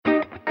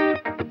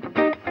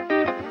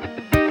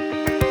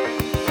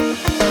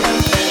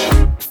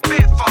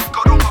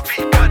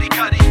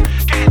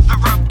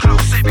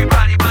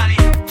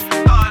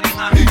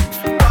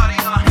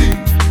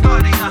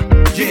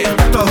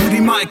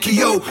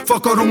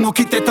whakarongo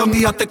ki te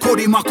tangi a te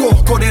korimako.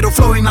 Kōrero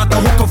flowing out the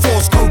hook of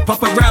force.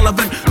 Kaupapa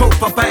relevant,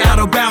 kaupapa out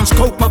of bounds,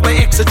 kaupapa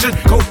exigent,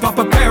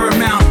 kaupapa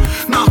paramount.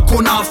 Nā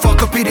ko nā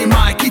whakapiri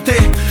mai ki te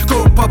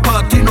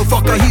kaupapa tino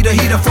whakahira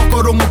hira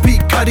whakarongo pi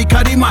kari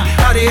kari mai.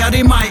 Hare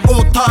hare mai,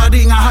 o tā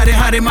ringa hare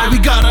hare mai. We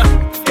gotta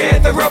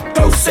gather up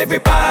close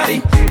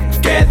everybody.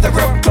 Gather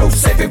up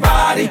close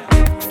everybody.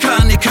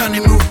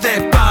 Kani move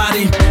that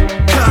body.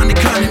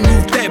 Kani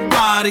move that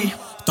body.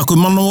 Taku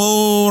mano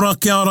ora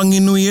kia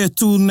ranginui e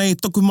tūnei,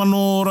 taku mano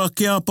ora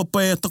kia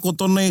papa e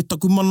takoto nei,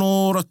 taku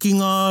mano ora ki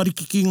ngā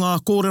riki, ki ngā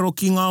kōrero,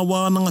 ki ngā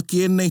wānanga,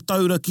 ki enei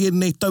taura, ki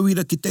enei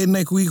tauira, ki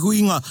tēnei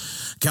huihuinga,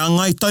 kia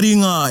ngai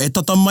taringa, e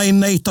tata mai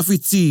nei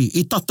tawhiti,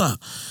 i tata.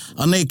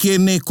 Anei ki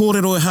enei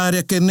kōrero e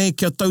haere ke nei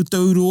kia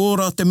tautau uru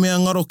ora, te mea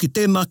ngaro ki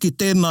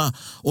tēnā,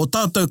 o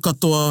tātou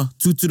katoa,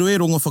 tūturu e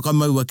rongo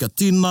whakamaua kia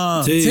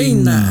tīna.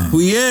 Tīna.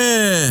 Hui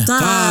e.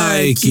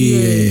 Tai ki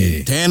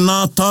e. Tēnā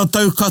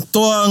tātou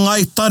katoa,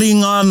 ngai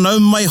taringa, nau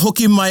mai,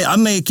 hoki mai,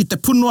 anei ki te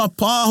punua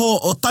pāho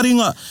o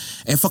taringa,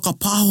 e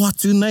whakapāho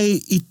atu nei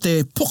i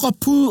te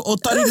pokapū o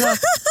taringa.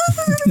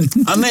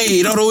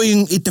 Anei,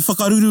 raroing i te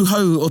whakaruru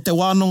hau o te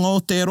wānonga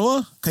o te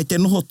roa, kei te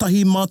noho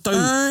tahi mātou.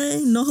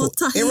 Ai, noho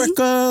tahi.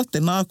 Erika,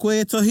 tēnā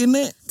koe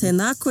tahine.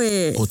 Tēnā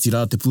koe. O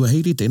tira te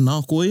puaheiri, tēnā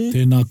koe.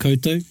 Tēnā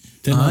koutou.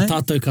 Tēnā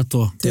tātou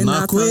katoa.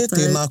 Tēnā koe,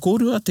 tēnā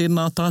kōrua,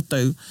 tēnā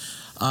tātou.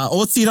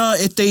 O tira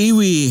e te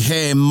iwi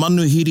he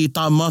manuhiri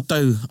tā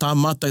mātou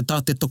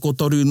tā te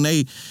tokotoru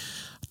nei.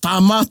 Tā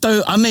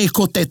mātou anei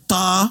ko te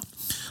tā,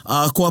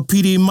 kua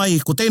piri mai,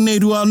 ko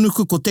tēnei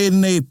ruanuku, ko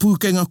tēnei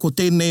pūkenga, ko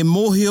tēnei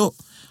mōhio,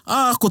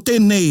 ko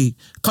tēnei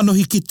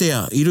kanohi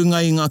kitea, i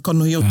runga i ngā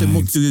kanohi o te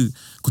motu,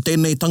 ko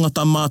tēnei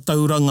tangata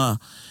mātauranga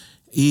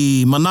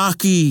i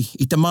Manaaki,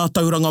 i te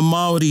mātauranga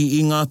Māori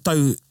i ngā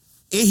tau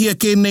ehia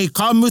kēnei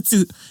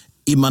kāmutu,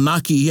 i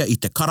Manaaki ia i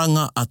te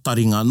karanga a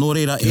taringa. Nō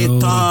reira, e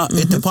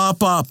te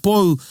pāpā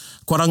pou,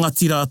 kua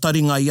rangatira a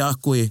taringa i a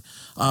koe,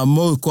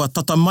 mou kua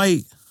tata mai,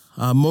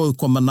 mou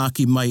kua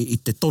Manaaki mai i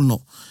te tono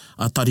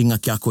a taringa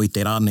ki a koe i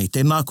te rānei.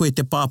 Tēnā koe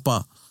te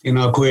pāpā.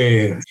 Tēnā koe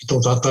i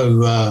tō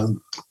tātou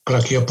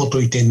karakia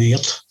poto i tēnei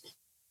ata.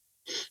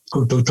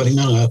 Koutou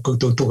taringa,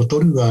 koutou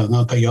tokatoru,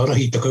 ngā kai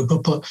arahi, te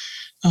kaupapa,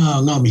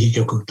 ngā mihi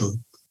kia koutou.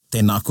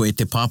 Tēnā koe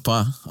te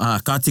pāpā,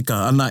 ka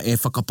tika ana e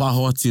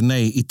whakapāho atu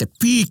nei i te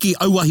pīki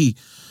auahi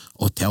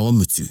o te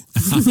awamutu.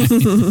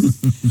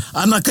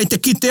 Ana kei te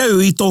kite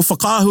au i tō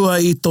whakāhua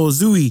i tō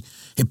zui,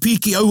 he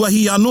pīki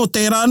auahi anō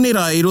te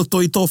rānera i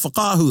roto i tō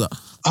whakāhua.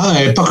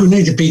 E paku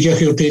nei te pīki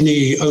ake o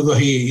tēnei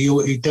auahi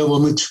i te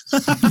awamutu.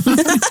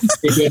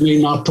 E kia nei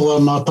nā toa,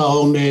 nā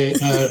tāone,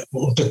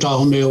 o te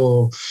tāone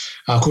o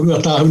kurua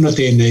tāhuna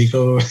tēnei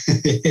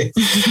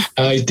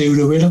i te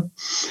uruwera.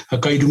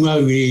 Kai runga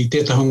au i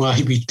tētaho ngā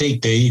hiwi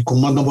teitei, ko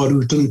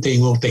manawaru tunu te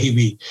ingo te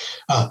hiwi,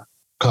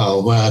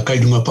 kai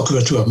runga paku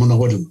atua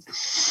manawaru.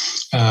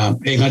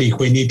 Engari,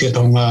 koe ni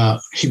tētaho ngā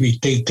hiwi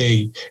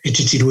teitei e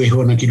titiru e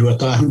hoana ki rua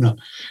tāhuna,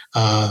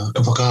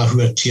 ka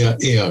whakāhua tia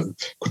e au.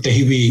 Ko te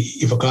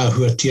hiwi i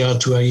whakāhua tia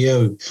atua i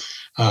au,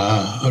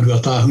 a rua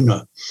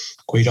tāhuna,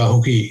 koe rā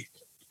hoki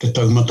te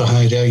taumata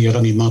haere ai a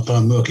rangi mātā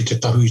mua ki te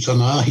tahu i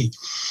tana ahi,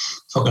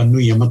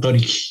 whakanui a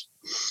matariki.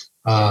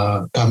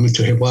 Ka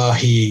mutu he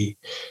wāhi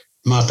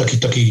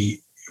mātakitaki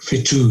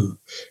whetū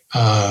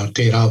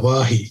te rā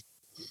wāhi,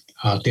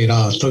 te rā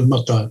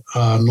taumata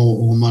no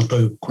o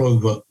mātou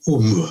korauwa o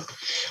mua.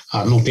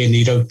 No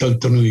tēnei rau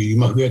tautonu i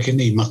mahua ke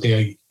nei mate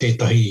ai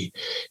tētahi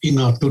i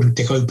ngā turu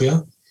te kaupea,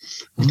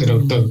 o te rau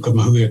tau ka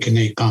mahua ke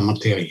nei ka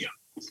mate ai.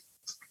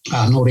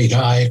 No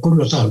reira e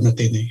korua tāhuna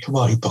tēnei, he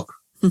wāhi paku.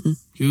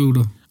 Kia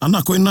ora.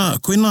 Ana, koe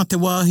nā te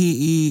wāhi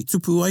i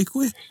tupu ai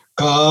koe?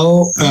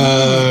 Kao,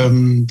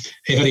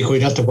 engari koe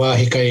rā te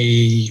wāhi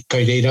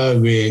kai reira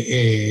au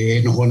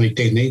e nohona i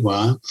tēnei wā.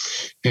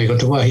 Ko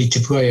te wāhi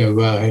tipu ai au,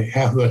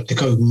 hahua te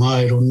kau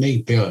maero nei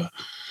pia,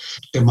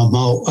 te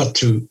mamao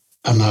atu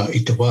ana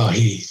i te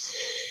wāhi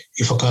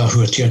i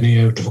whakāhua tia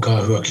nei au, te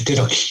whakāhua ki te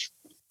raki.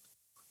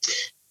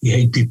 I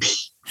hei pipi.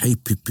 Hei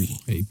pipi.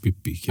 Hei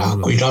pipi, kia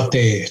ora. Koe rā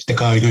te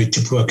kāinga i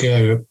tipu ake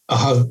au,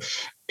 ahau,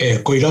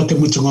 koe rā te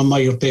mutunga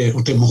mai o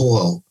te moho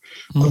au.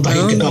 Ko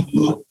tahi te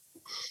kāpua.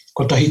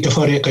 Ko tahi te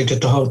whare kai te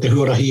taha o te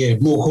huarahi e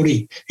mōhori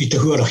i te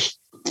huarahi.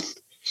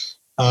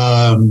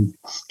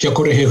 Kia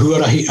kore he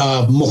huarahi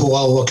moho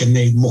au ake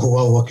nei, moho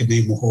au ake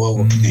nei, moho au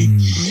ake nei.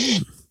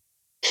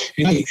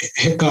 Enei,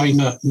 he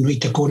kāinga nui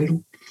te kōrero,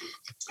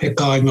 he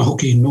kāinga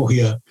hoki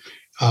nohia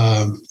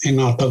e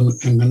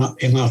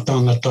ngā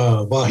tāngata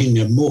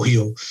wāhine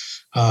mōhio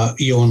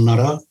i o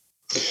nara.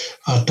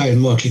 Tai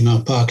mua ki ngā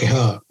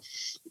Pākehā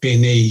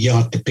pēnei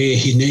ia te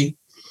pēhi nei,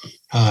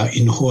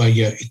 i nohoa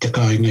ia i te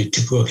kāinga i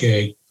tipua ke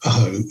ai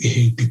ahau i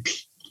hei pipi.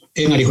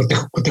 Engari,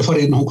 ko te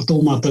whare noho, ko tō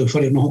mātou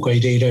whare noho kai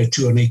reira e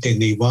tua nei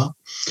tēnei wā.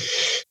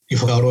 I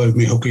whakaaro au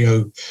me hoki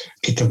au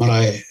ki te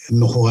marae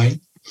noho ai.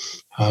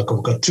 Ka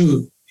whakatū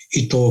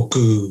i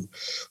tōku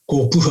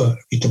kōpuha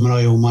i te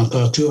marae o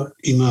mātātua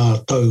i ngā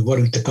tau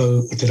waru te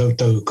kau o te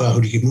rautau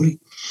kāhuri ki muri.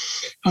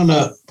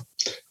 Ana,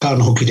 ka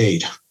noho ki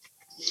reira.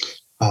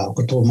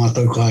 Ko tō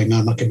mātou ka ngā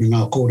nake me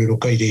ngā kōrero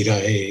kai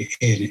reira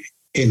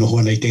e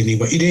noho nei tēnei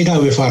wa. I reira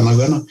e whānau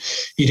ana,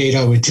 i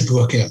reira e tipu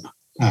ake ana.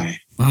 Ai.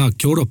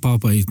 Kia ora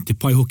pāpai, te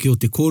pai hoki o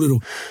te kōrero.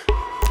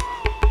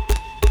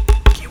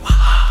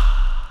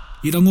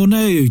 I rango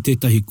nei i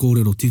tētahi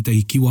kōrero,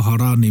 tētahi kiwaha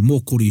rānei,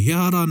 mōkori,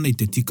 hea rānei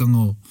te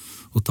tikanga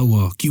o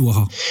taua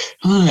kiwaha.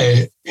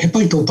 Ai, he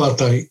pai tō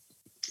pātai,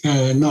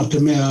 nā te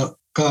mea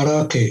kā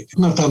rāke,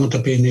 ngā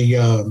tāmata pēnei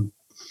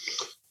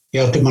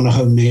ia te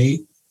manahau nei,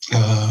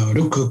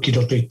 ruku ki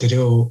roto i te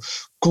reo,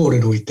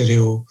 kōrero i te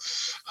reo,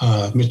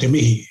 me te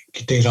mihi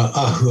ki tērā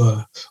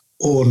āhua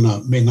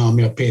ona me ngā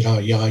mea pērā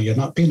ia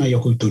nā, pēnā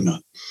ia kutuna.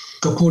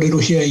 Ka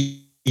kōrero hia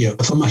ia,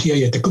 ka whamahia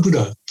ia te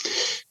kupura.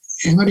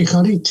 Engari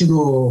kāri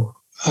tino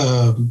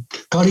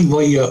kāri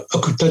waia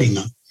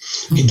akutaringa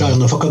i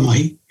tāna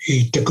whakamahi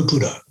i te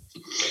kupura.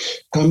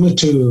 Ka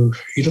mutu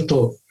i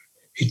roto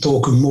i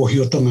tōku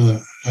mōhiotanga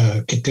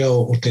ki te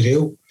ao o te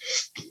reo.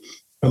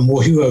 Ka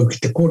mōhio au ki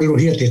te kōrero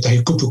hia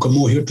tētahi kupu ka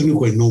mōhio tunu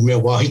koe no mea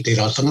wāhi te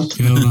rātangata.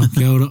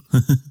 Kia ora.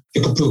 Te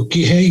kupu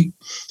ki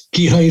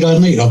hei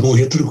rānei, a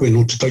mōhio tunu koe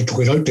no te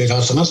taitukoe rau te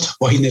rātangata.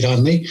 Wahine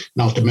rānei,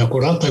 nā te mea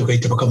ko rātau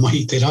kei te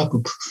whakamahi te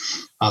rākupu.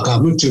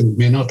 Ka mutu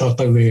me nā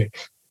tātau e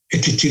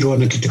te tiro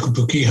ana ki te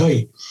kupu ki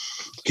hei.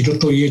 Ki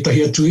roto i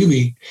etahi atu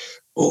iwi,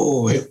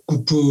 he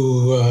kupu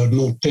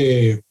no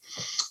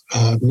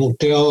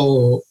te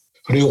ao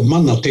reo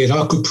mana te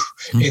rākupu.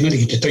 Engari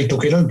ki te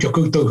taitoke rau, kia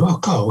koutou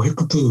hākao, he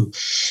kupu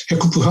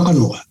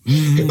hakanoa.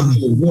 He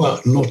kupu mua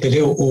no te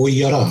reo o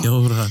iara.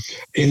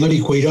 Engari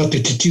koe rā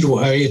te tiro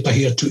a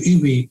etahi atu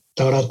iwi,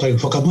 tā rātau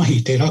whakamahi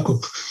te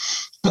rākupu.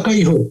 Taka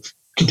iho,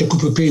 ki te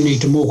kupu pēnei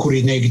te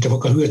mōkori nei, ki te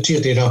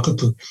whakahuatia te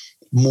rākupu,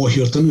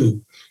 mōhio tanu.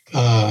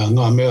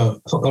 Ngā mea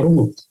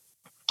whakarongo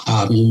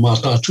mā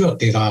tātua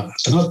te rā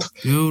tangata.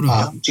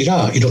 Ti rā,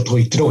 i roto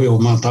i te rohe o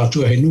mā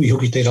tātua, he nui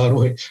hoki te rā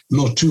rohe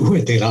no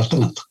tūhoe te rā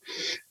tangata.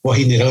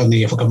 Wahine rā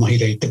nei a whakamahi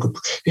rei te kupu.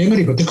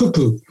 Engari ko te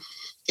kupu,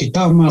 ki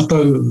tā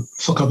mātou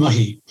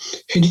whakamahi,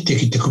 he rite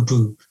ki te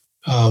kupu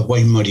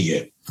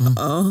Waimarie.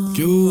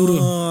 Kia ora,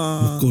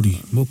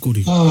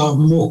 mokori.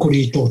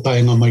 Mokori tō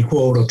taenga mai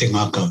kua ora te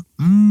ngākau.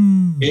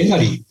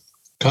 Engari,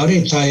 ka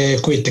re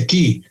tae koe te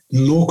ki,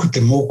 nōku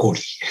te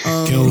mōkori.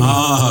 Kia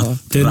ora,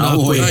 tēnā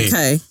koe.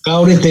 Ka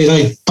ore te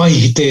rai pai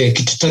ki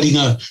te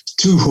taringa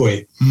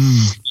tūhoe.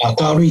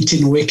 Ka ore i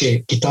tino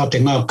eke ki tā te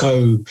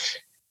ngākau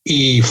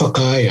i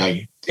whakae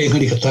ai.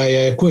 Engari ka tae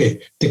ai koe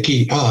te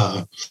ki,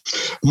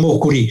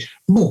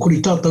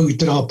 mōkori tātou i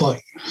te rā pai.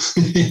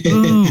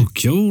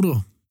 Kia ora.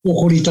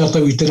 Mōkori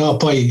tātou i te rā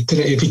pai, te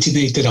e piti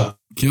nei te rā.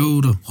 Kia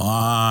ora.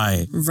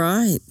 Ai.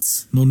 Right.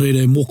 Nō nei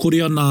re,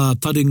 mōkori ana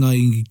taringa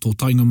i tō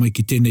tainga mai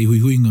ki tēnei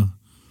huihuinga.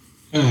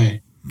 Ai.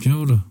 Kia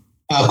ora.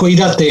 Ko i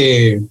rā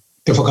te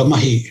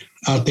whakamahi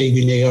a te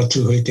iwi nei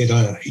atu i te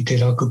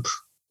rā kupu.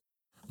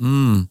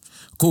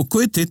 Ko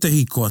koe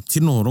tētahi kua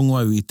tino rongo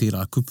au i te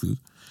rā kupu.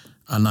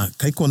 Ana,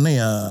 kai ko nei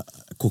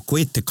ko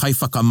koe te kai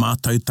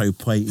whakamātautau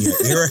pai i a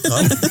Erika.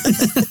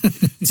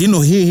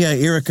 Tino hea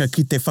Erika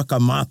ki te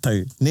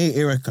whakamātau. Ne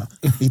Erika,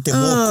 i te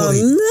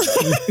mōkori.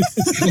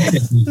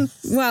 No.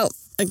 Well,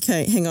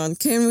 okay, hang on.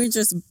 Can we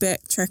just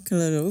backtrack a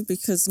little?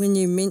 Because when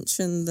you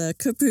mentioned the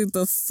kupu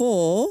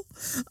before,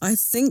 I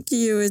think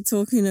you were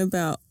talking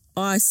about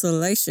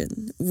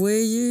isolation.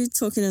 Were you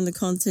talking in the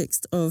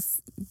context of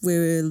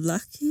we're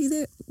lucky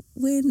that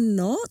we're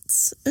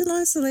not in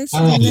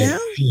isolation now?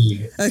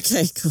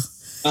 Okay, cool.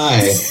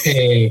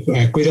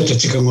 Koe rata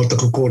tika ngō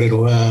taku kōrero,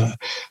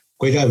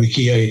 koe rā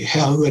wiki ai,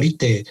 hea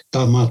huarite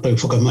tā mātou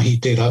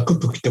whakamahi te rā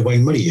kupu ki te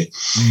Waimarie.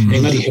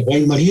 Engari he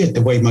Waimarie, te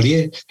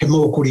Waimarie, he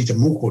mōkori te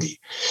mōkori.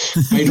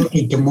 Hei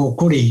roki te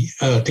mōkori,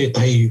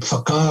 tētahi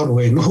whakaaro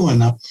e noho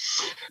ana,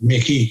 me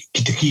ki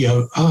te ki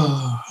au,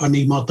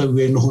 anei mātou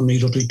e noho nei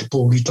roto i te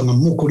pōritanga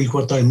mōkori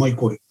kua tai mai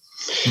koe.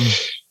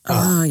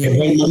 He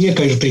Waimarie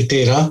kai roto i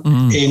tērā,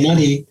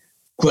 engari,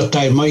 kua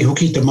tae mai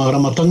hoki te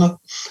māramatanga,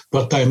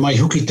 kua tae mai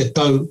hoki te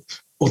tau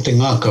o te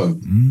ngākau.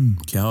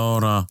 Kia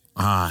ora.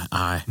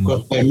 Ai. Kua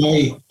tae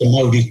mai te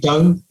Māori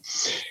tau,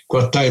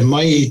 kua tae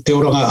mai te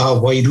oranga a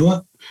Wairua,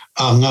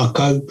 a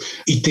ngākau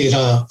i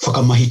tērā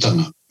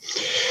whakamahitanga.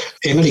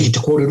 Engari ki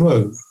te kōrero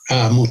au,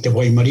 mō te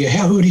Waimarie,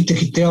 hea hurite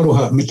ki te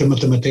aroha me te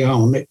matemate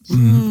aone.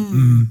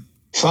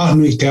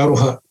 Whānui te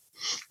aroha,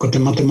 ko te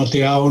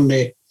matemate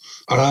aone,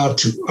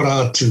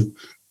 arātu,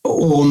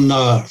 o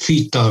nā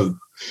whitau,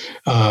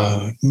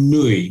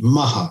 nui,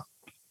 maha,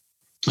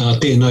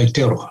 tēnei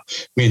te aroha.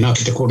 Me nā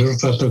ki te kōrero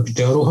tātou ki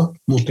te aroha,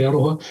 mō te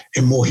aroha,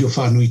 e mōhio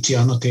whānui ti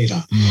ana tērā.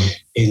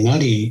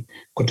 Engari,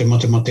 ko te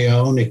matemate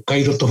aone,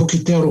 kai roto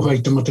hoki te aroha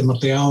i te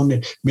matemate aone,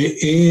 me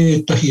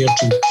ētahi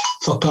atu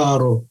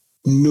whakaaro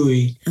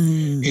nui,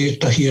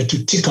 ētahi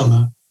atu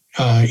tikanga,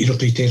 i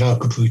roto i te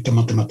rākupu i te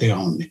matemate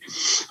aone.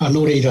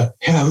 Nō reira,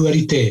 hea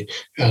huari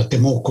te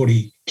mōkori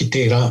ki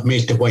tērā me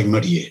te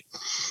Waimarie.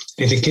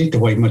 Reke te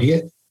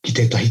Waimarie, ki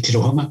tētahi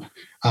tirohanga,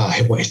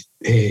 he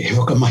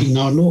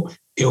whakamahina anō,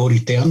 e ori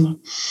te ana,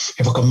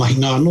 he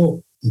whakamahina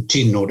anō,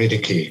 tino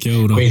rereke. Kia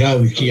ora. Koe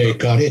rau ki ai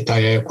ka re,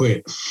 tai ai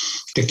koe.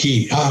 Te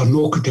ki,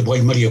 nōku te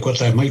waimari a kua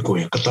tai mai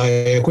koe. Ka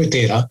tai ai koe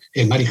tērā,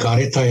 engari ka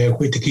re, tai ai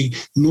koe te ki,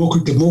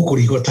 nōku te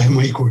mōkori kua tai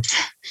mai koe.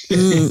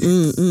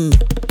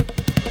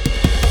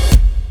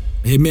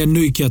 He mea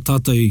nui kia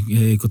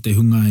tātou ko te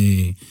hunga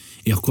e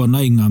akoa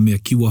nei ngā mea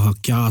kiwaha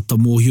kia ata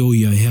mōhio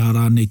ia he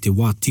ara nei te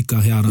wā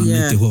tika, he ara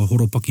nei te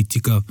horopaki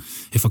tika,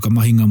 he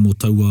whakamahinga mō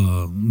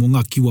taua, mō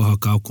ngā kiwaha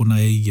ka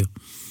akona e ia.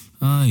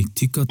 Ai,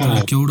 tika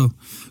tala kia ora.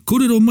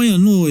 Kōrero mai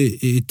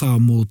anō tā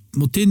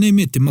mō tēnei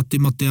mea te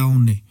mate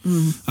aone.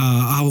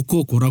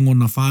 Ahoko ko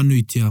rangona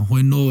whānuitia,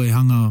 hoi no e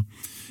hanga,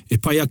 e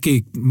pai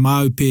ake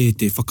māupe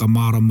te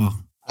whakamārama.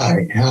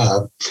 Ai,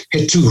 he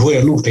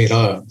tūhoea no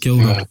tērā. Kia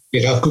ora.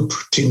 Tērā kupu,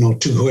 tino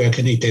tūhoea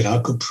kini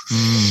tērā kupu.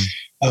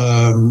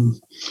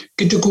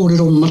 Ki te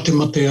kōrero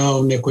mate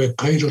ao ne koe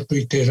kairoto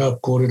I tērā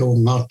kōrero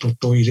ngā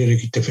toto I rere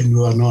ki te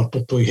whenua, ngā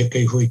toto I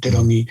hekei hoi te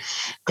rangi,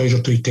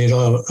 kairoto I tērā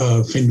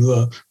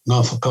whenua,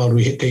 ngā whakaaro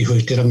I hekei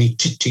hoi te rangi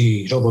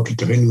titi rawa ki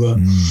te whenua.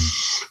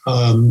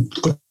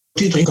 Ko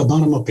tētahi ka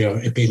mārama pia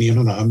e pēni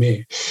anana a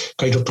me,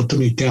 kairoto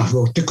tunu I te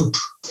ahua o te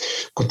kupu.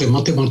 Ko te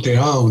mate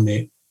ao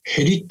ne,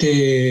 heri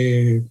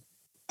te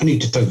ani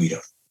te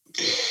tauira.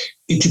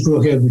 I te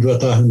pua kia wirua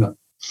tāhuna.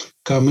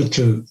 Ka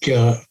mitu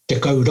kia te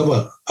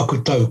kaurawa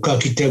aku tau ka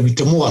ki te au I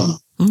te moana.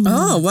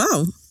 Oh,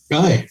 wow.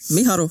 Ai.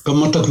 Miharo. Ka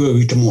mataku au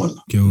I te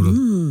moana. Kia ora.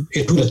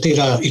 E pura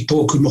tērā I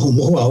tōku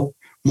moho au,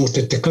 mō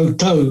te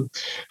kautau,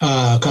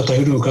 ka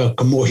tahunu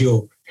ka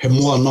mōhio he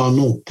moana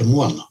anō, te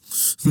moana.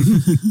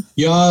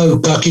 Ia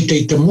ka ki te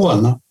I te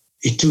moana,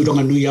 I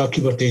tūranga nui a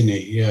kiwa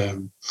tēnei.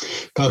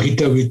 Ka ki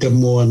te au I te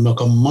moana,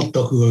 ka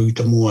mataku au I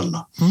te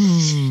moana.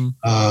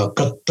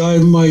 Ka tai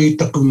mai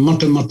taku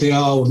mate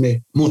ao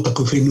ne, mō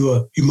taku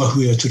whenua I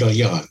mahui atura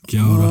iau.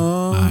 Kia ora.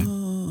 Ai.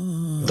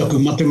 Taku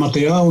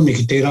mate ao ne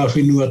ki tērā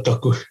whenua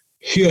taku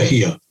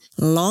hia.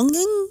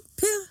 Longing,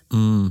 pia?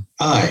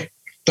 Ai,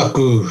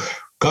 taku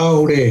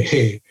kaore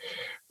he,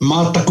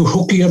 mā taku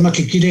hoki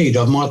anake ki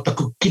reira, mā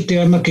taku kite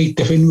anake I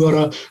te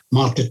whenuara,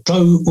 mā te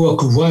tau ua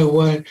ku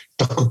waiwai,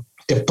 taku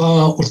te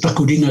pā o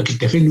taku ringa ki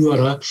te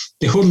whenuara,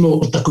 te hono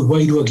o taku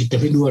wairua ki te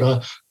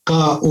whenuara,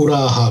 ka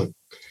ora hau.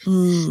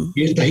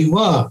 I tahi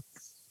wā,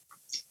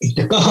 I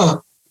te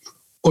kaha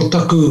o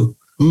taku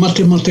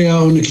mate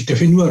ao ne ki te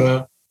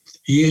whenuara,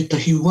 I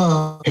tahi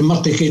wā, he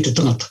mate ke te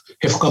tangata,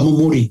 he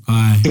whakamomori,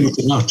 te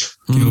te ngātu.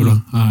 Kia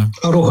ora. Ai.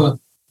 Aroha,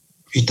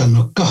 I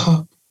tana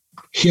kaha,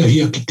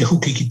 hia ki te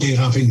hoki ki te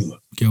rā whenua.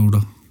 Kia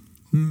ora.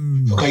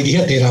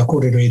 Whakairiha te rā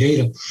kōrero I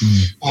reira.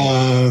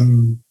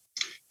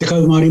 Te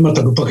kaumārima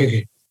taku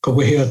pakeke, ka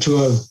wehe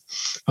atua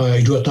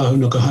I rua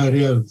tāhuna ka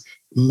haere au,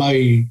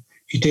 mai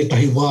I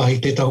tētahi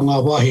wāhi, tētahi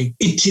ngā wāhi,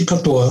 iti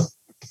katoa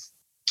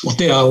o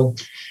te ao,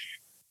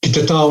 ki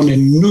te tāone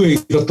nui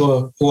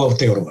katoa o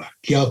Aotearoa,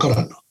 ki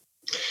Ākarana.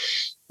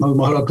 Mau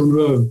mahara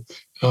tonu au,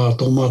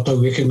 tō mātau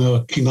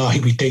ekenga ki ngā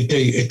hiwi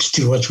teitei e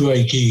titiru atua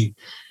I ki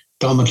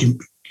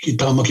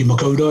tāmaki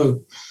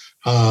makaurau,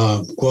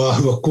 kua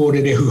ahua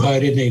kōrere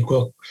huhaere nei,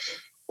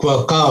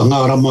 kua kā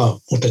ngā rama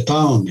o te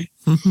tāone.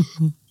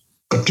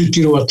 Ka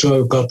tūtiro atu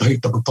au ka tahi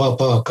taku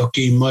pāpā ka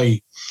ki mai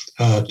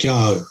kia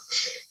au.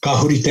 Ka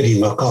huri te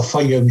ringa, ka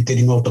whai au I te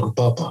ringa o taku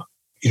pāpā.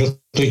 I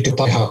roto I te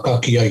paiha ka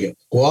ki aia.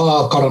 Ko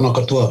karana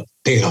katoa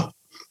tērā.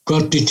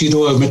 Ka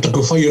tūtiro au me taku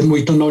whai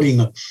anui tana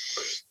ringa.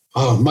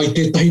 Mai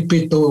tētahi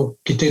peto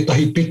ki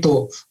tētahi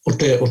peto o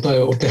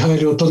te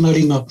haere o tana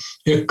ringa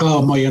e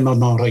kā mai ana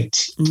nā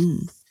raiti.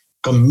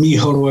 Ka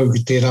miharo au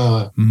ki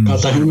tērā.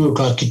 Ka tahinu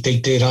ka ki te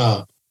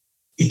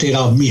I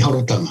tērā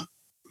miharotanga.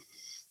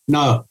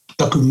 Nā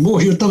taku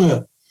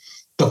mōhiotanga,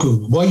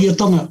 taku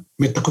waiatanga,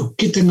 me taku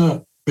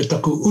kitenga, me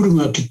taku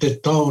urunga ki te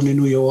tāone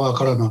nui o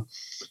Ākarana.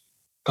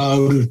 Ka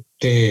uru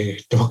te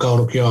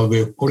whakaaro ki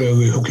awe, kore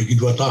au e hoki ki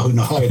tua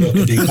tāhuna haere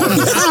te rei kāre.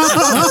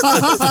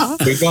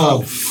 Koe kā,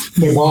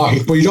 te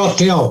wāhi, koe rā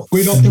te ao,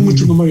 koe rā te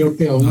mutunga mai o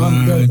te ao,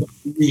 ngā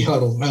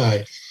miharo,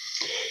 ai.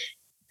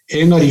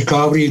 Engari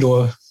ka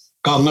auriroa,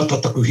 ka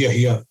ngata taku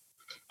hia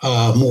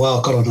mō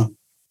Ākarana.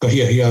 Ka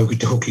hia au ki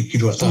te hoki ki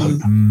rua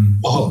tāhuna.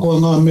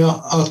 Ahakoa ngā mea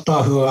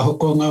ātāhua,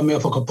 ahakoa ngā mea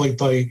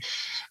whakapaipai,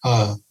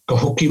 ka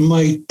hoki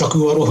mai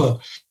taku aroha,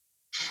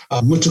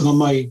 mutunga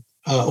mai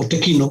o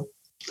te kino,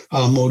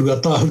 mō rua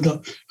tāhuna,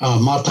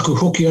 mā taku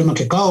hoki ana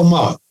ke kāo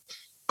mā,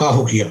 ka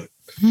hoki au.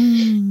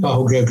 Ka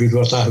hoki au ki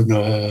rua tāhuna.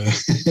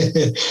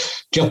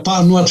 Kia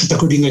pānua tu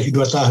taku ringa ki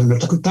rua tāhuna,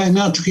 taku tai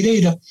ngā tuki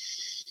reira,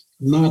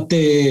 nā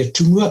te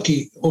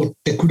tumuaki o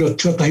te kura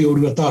tuatahi o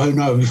rua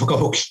tāhuna au I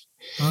whakahoki.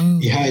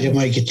 I haere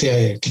mai ki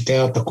te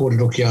ata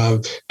kōrero ki au,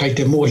 kai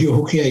te mōhio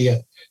hoki ia,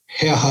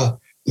 he aha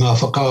ngā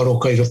whakaaro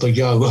kai roto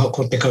i au, aha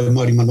ko te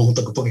kaumārima noho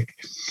taku pakeke.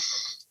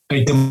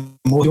 Kai te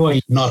mōhio ai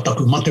nā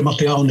taku mate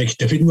ao nei ki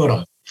te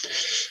whenuara,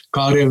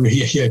 ka reo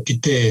hia ki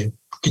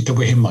te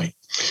wehe mai.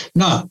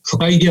 Nā,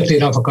 whakairia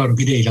tērā whakaaro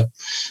ki reira,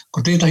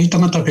 ko tētahi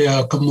tangata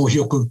pia ka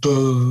mōhio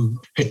koutou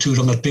he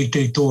tūranga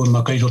teitei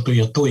tōna kai roto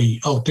i a toi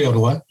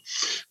Aotearoa,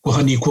 ko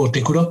hani ko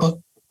te kurapa,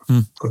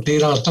 ko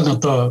tērā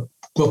tangata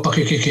kua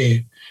pakekeke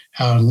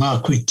ngā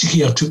kui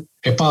tiki atu,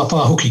 e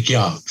pāpā hoki ki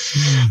au.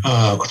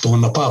 Ko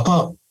tōna pāpā,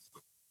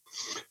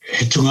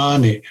 he tunga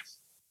ane,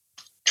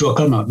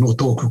 tuakana no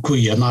tōku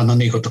kui, a nāna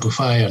nei ko taku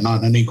whae, a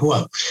nāna nei ko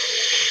au.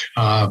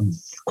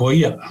 Ko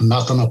ia,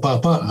 nā tana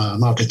pāpā,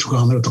 nā te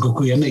tuka ane o taku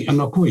kui anei,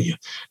 ana ko ia.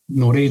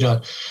 No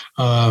reira,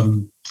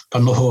 ka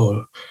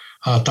noho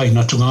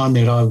taina tunga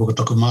ane rā ko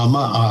taku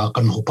māma,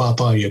 ka noho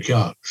pāpā ia ki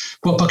au.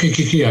 Kua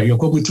pakekekea, ia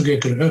kua mutu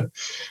kekere,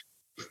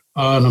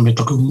 na me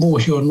taku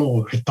mōhio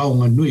no, he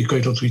taonga nui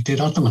kai rotu i te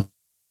rātanga.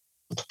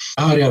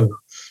 Āre au,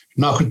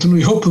 nā ku tunu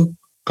I hopu,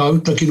 ka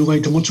uta ki nunga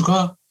I te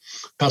motuka,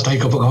 ka tahi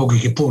ka whakahoki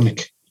ki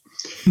pōneke.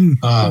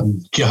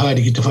 Kia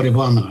haere ki te whare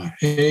wāna.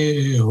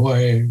 Hoa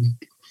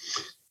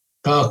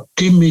ka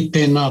kemi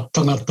tēnā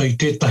tangata I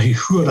tētahi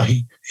huarahi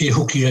e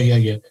hoki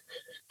ai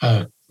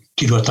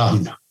ki rua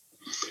tāhuna.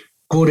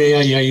 Kore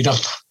ai I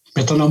rata.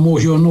 Me tana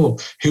mōhio no,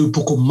 he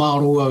upoko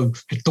māro au,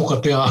 he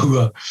toka te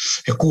āhua,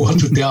 he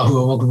kōhatu te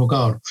āhua waku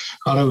wakaaro.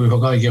 Arau e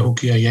whakai e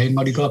hoki ai,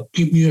 mari ka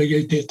kimi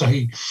ai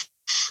tētahi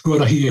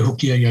huarahi e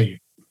hoki ai.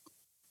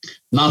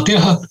 Nā te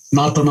aha,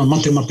 nā tana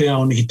mate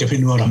ao ni ki te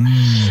whenuara.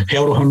 He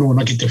aroha no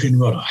na ki te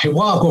whenuara. He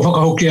wā ko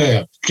whakahoki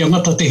ai, kia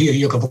ngata te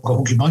hia ka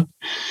whakahoki mai.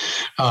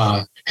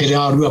 He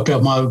rea rua pia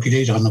māu ki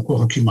reira ana ko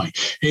hoki mai.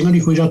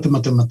 Engari koe rā te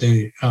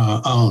mate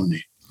ao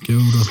ne. Kia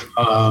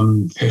ora.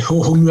 He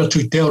hohongu atu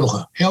I te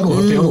aroha. He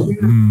aroha te aroha.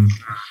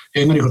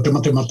 Engari ko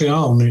te mate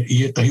ao ne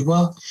I e tahi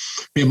wā,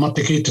 me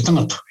mate ke te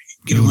tangata.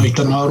 I runga I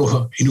tana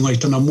aroha, I runga I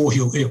tana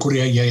mōhio e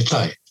kore ai e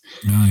tae.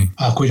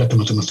 Koe rā te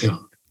mate ao.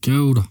 Kia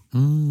ora.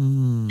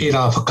 E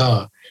rā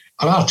whaka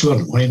arātu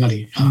anu,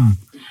 engari.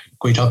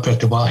 Koe rā pia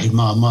te wāhi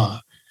mā,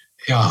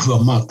 e āhua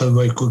mātau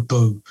ai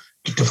koutou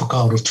ki te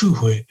whakaaro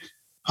tūhoe,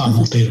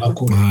 mō te rā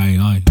kore.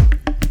 Ai.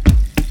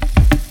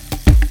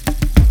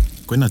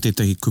 Koina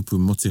tētahi kupu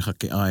motu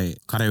hake ai,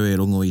 kareo e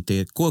rongo I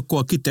te,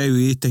 koa ki te au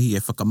I tehi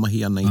e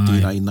whakamahi ana I te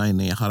rai nai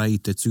nei hara I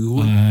te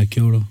tūhoe.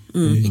 Kia ora.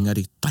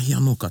 Engari, tahi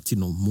anō ka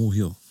tino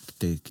mōhio, ki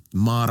te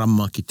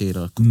mārama ki te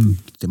rā kupu,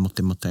 ki te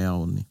mate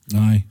ao ne.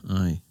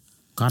 Ai.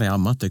 Kare a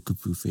mate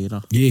kupu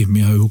whera.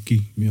 Mea hau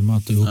hoki, mea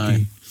mātou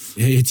hoki.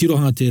 He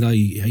tirohanga tērā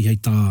hei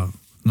tā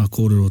ngā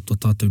kōrero tō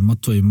tātou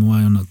matua e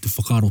moai ana te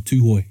whakaaro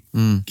tūhoe.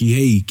 Ki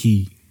hei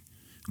ki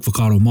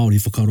whakaaro Māori,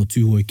 whakaaro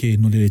tūhoe ke,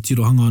 no re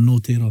tirohanga anō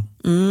tērā.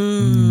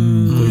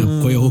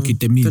 Koia hoki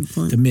te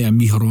mea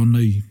miharo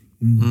anau.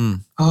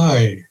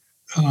 Ai,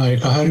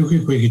 ka haere uki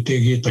koe ki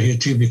te tahi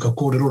tīmi ka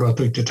kōrero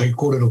rātou I te tahi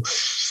kōrero.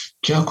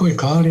 Kia koe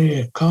ka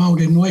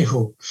aure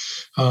noiho.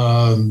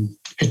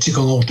 He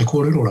tikanga o te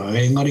kōrero rā,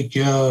 engari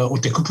kia o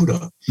te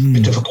kupura, me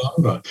te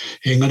whakaahura.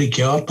 Engari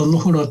kia ata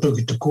noho rātou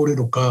ki te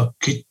kōrero ka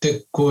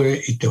kite koe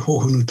I te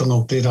hohunutanga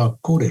o tērā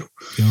kōrero.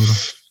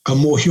 Ka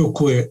mōhio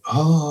koe,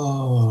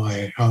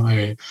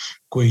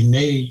 koe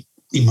nei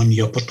I mani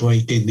apatoa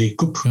I tēnei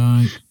kupu.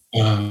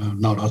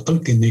 Nā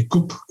rātou tēnei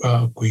kupu,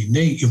 koe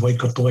nei I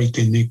waikatoa I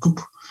tēnei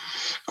kupu.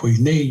 Koe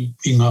nei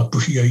I ngā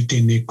puhia I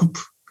tēnei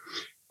kupu.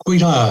 Koe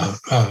rā,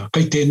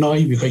 kai tēnā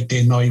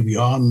iwi,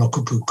 āna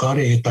kupu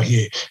kāre e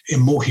tahi e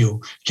mōhio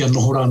kia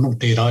noho rā no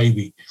tērā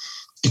iwi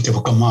ki te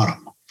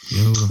whakamārama.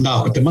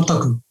 Nā, ko te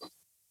mataku,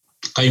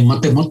 kai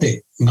mate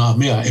ngā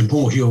mea e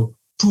mōhio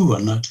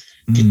pūana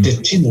ki te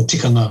tino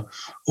tikanga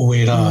o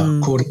e rā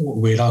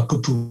kōrero, o e rā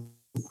kupu,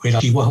 o e rā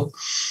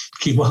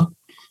kiwaha,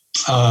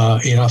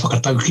 e rā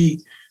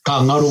whakatauki,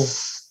 ka ngaro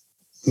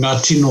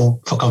ngā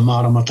tino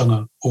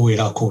whakamāramatanga o e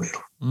rā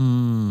kōrero.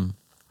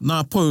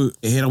 Nā pou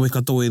e hera we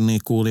katoa nei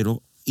kōrero.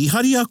 I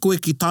haria koe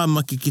ki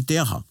tāmaki ki te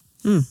aha?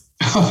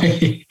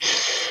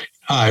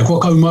 Kua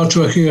kau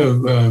mātua ki au,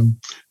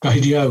 ka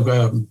hiri au,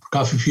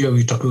 ka whiwhi au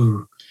I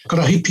taku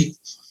karahipi.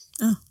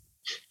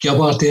 Kia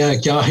wātea,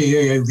 kia ahi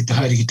au ki te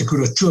haere ki te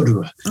kura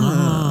tuarua.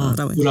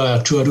 Kura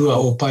tuarua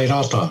o pai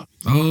rāta.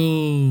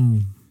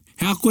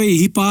 Hea koe I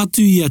hipa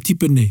atu I a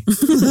tipene.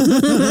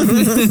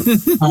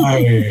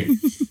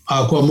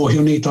 Kua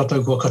mōhio nei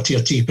tātou kua katia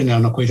tipene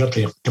ana koe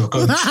rata te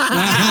whakau.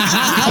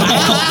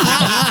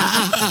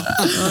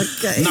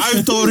 Nau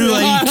tō rua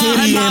I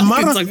keri e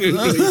mara.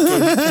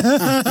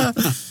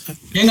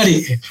 Engari,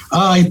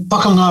 I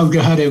pakanga au ki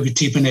haere au ki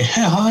tipene,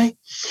 he hai,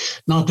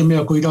 nā te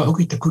mea koe rā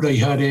hoki te kura I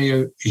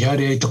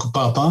haere ai taku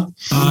pāpā.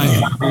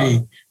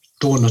 Ai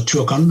tōna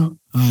tuakana.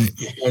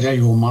 I rei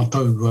o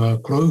mātou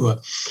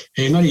koroua.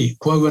 Engari,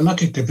 kua ua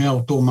nake te mea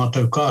o tō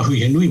mātou kāhui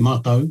he nui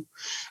mātou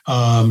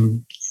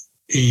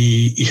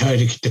I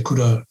haere ki te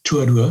kura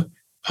tuarua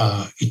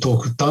I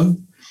tōku tau.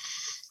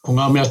 Ko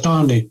ngā mea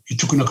tāne I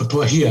tukuna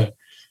katoa hia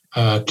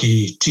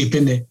ki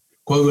tīpene.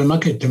 Kua ua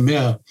nake te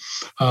mea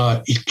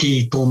I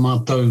ki tō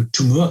mātou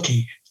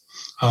tumuaki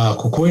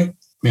ko koe,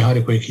 me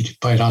haere koe ki te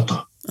pai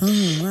rāta.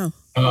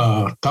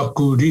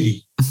 Taku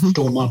riri.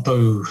 Tō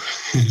mātou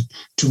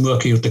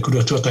tumuaki o te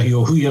kura tuatahi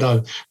o hui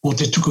rau, o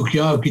te tuku ki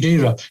au ki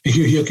reira, e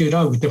hiuhia ke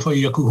rau, I te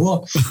whai aku hoa,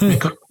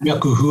 me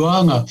aku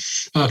huanga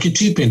ki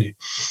tīpene.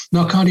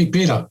 Nā kāri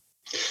pēra,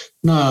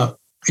 nā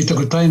I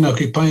taku taina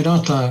ki pai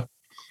rata,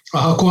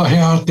 aha koa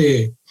hea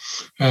te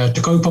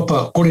te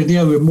kaupapa, kore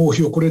nea ue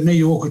mōhio, kore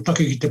nei o ku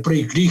take ki te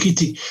break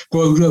rikiti,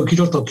 kua urau ki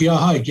roto ki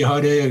ahai, ki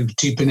haere au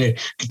tīpene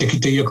ki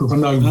te iaku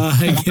whanau.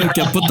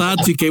 Kia puta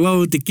atu, kei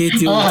wau te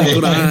keti o te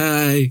kura.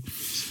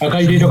 A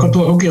kai reira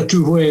katoa hoki a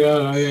tūhoe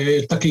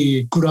e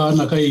taki kura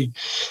ana kai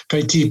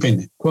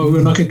tīpene. Kua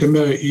uenake te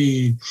mea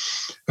i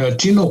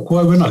tino,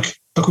 kua uenake,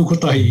 taku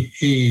kotahi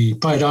i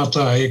pai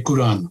rāta e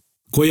kura ana.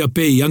 Koia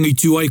pei, angi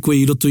tū ai koe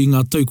i roto i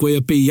ngā tau,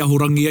 koia pei,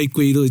 ahorangi ai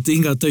koe i roto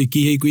i ngā tau,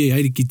 ki hei koe,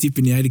 haere ki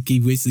tipene, haere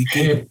ki Wesley.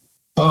 He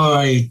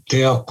pai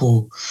te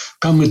ako,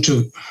 kamutu,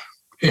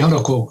 e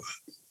harako,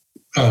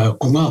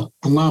 ko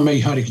ngā mei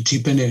haere ki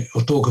tipene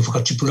o tōku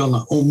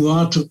whakatipuranga o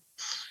muatu,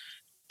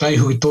 tai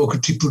hui tōku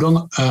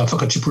tipuranga,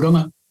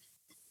 whakatipuranga,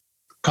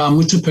 ka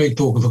mutu pei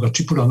tōku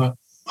whakatipuranga,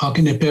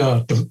 hakene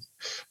pēr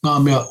ngā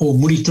mea o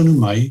muritanu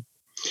mai,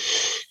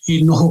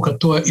 i noho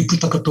katoa, i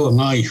puta katoa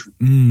ngā ihu.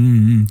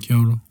 Kia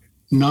ora.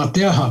 Nā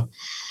te aha,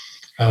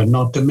 nā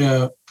te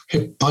mea he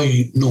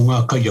pai no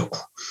ngā kaiaku.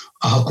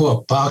 Aha koa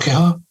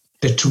Pākehā,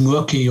 te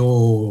tumuaki o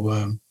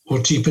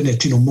tīpene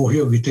tino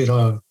mōhio ki te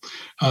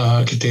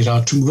rā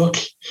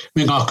tumuaki.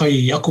 Me ngā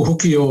kai ako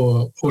hoki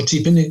o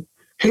tīpene,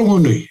 he rongo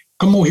nui.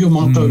 Ka mōhio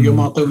mātau, ia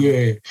mātau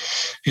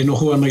e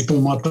noho ana i tō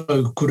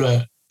mātau kura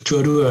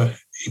tuarua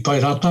i pai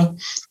rāta.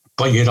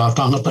 Pai e rā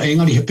tāngata,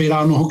 engari he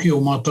pērā no hoki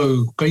o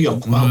mātau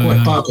kaiaku. Aha koa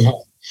Pākehā,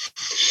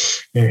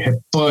 he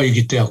pai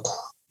ki te ako.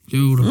 Kia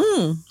ora.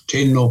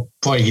 Tēnō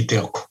pai ki te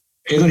ako.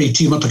 Engari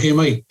tīmata ke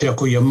mai, te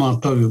ako ia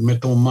mātau, me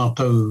tō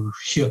mātau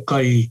hia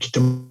kai ki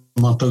te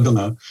mātau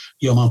ranga,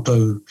 ia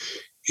mātau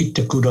i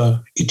te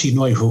kura, i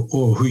tino ai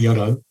o hui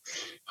arau,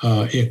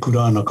 e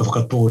kura ana ka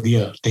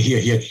whakatōria te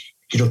hia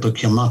ki roto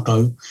ki a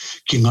mātau,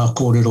 ki ngā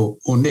kōrero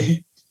o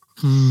nehe.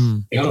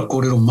 E ara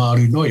kōrero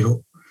Māori noi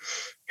ho.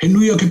 He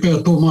nui ake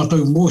pēr tō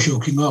mātau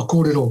mōhio ki ngā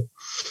kōrero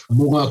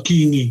mō ngā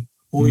kīngi,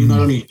 o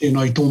ingarangi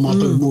tēnā i tō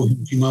mātau mōhio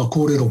ki ngā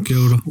kōrero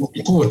o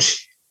ki kōti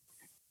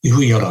i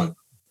hui arau.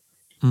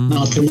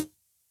 Nā te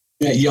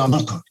mea i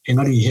anata,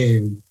 engari he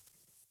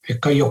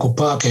kaiako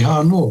Pākehā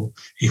no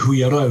i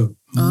hui arau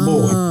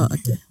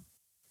mōhio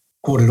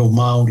kōrero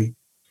Māori.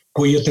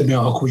 Ko ia te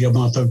mea ako ia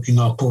mātau ki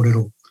ngā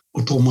kōrero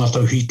o tō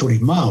mātau hitori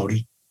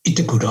Māori i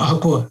te kura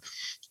ahakoa,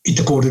 i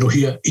te kōrero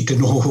hia, i te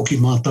noho hoki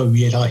mātau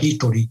i e rā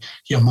hitori,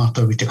 ia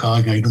mātau i te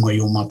kāinga i runga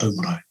i o mātau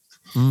marae.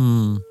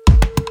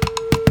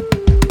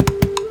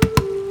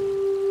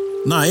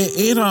 Nā,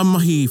 e rā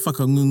mahi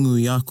whakangungu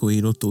i a koe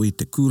i roto i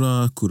te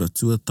kura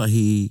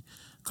tuatahi,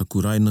 ka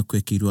kuraina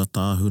koe ki rua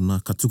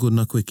tāhuna, ka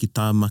tukuna koe ki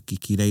tāmaki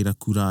ki reira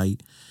kurai.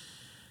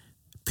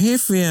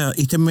 Pēwhea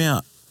i te mea,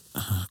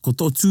 ko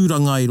tō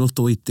tūranga i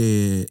roto i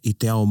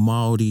te ao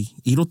Māori,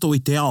 i roto i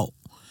te ao.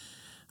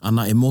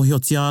 Ana e mōhio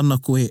ana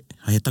koe,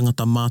 he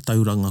tangata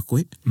mātauranga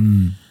koe.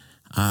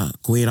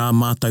 Koe rā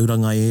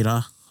mātauranga e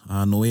rā,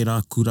 no e rā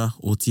kura,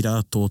 o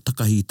tira tō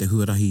takahi i te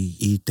huarahi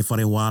i te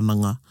whare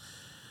wānanga.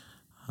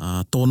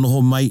 Tō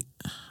noho mai,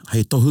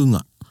 hei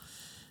tohunga,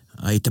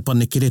 i te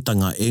pane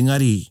keretanga,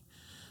 engari,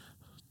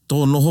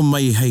 tō noho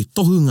mai hei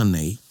tohunga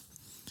nei,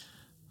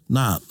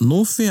 nā, nō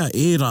whea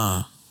e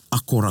rā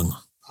akoranga.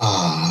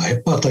 He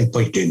pātai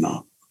pai tēnā.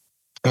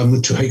 Ka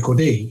mutu hei ko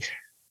nei,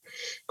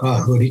 ka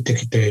huarite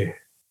ki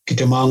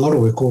te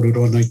māngaro e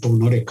kōrero nei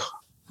tōna reka.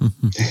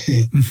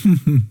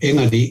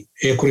 Engari,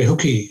 e kore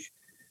hoki,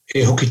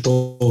 e hoki tō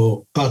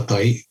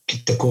pātai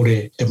ki te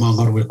kore te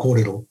māngaro e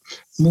kōrero,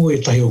 mō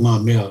e tahi o ngā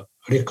mea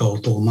reka o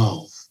tō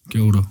nāo.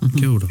 Kia ora,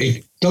 kia ora.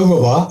 E taua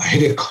wā, he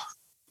reka.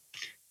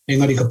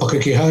 Engari ka paka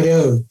ki haere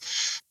au,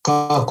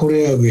 ka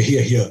kore au e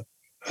hia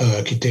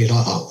ki te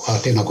rā au,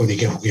 tēnā kone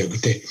ki hoki au ki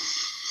te.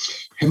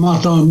 He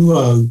mātā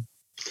mua au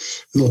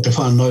no te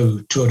whānau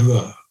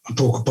tuarua a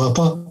tōku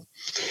pāpā,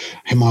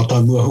 he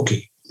mātā mua hoki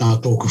nā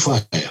tōku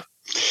whaia.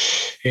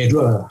 E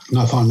rua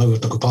ngā whānau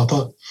a tōku pāpā,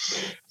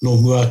 no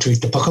mua atu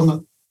i te pakanga,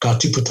 ka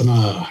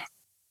tiputana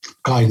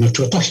kāina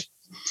tuatahi.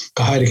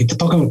 Ka haere ki te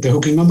pakanga te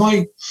hoki ngā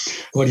mai,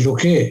 wari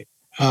roke,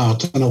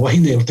 tana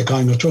wahine o te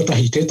kāinga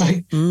tuatahi tētahi,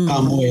 ka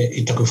moe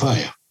i taku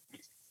whaia.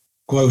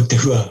 Ko au te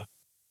hua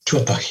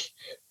tuatahi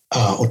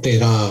o te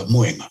rā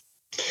moenga.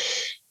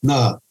 Nā,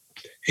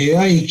 e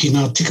ai ki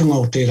ngā tikanga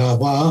o te rā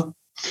wā,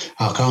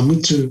 ka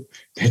mutu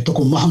he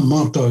toko maha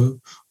mātau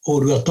o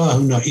rua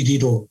tāhuna i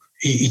riro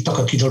i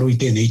taka ki raro i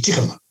tēnei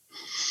tikanga.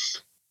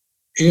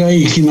 E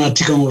ai ki ngā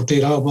tikanga o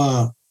te rā wā,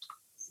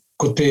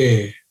 ko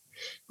te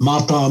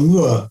mātā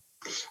mua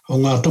o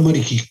ngā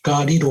tamariki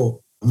kā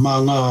riro mā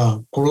ngā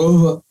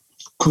koroua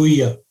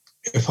kuia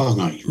e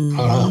whāngai.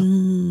 Ara,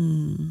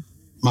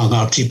 mā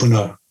ngā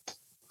tipuna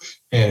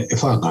e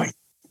whāngai.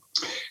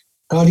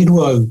 Kā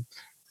riro au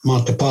mā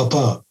te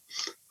pāpā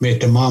me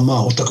te māmā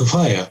o taku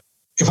whaia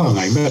e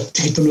whāngai. Mea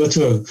tikitanu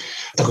atu au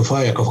taku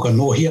whaia ka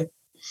whakanohia.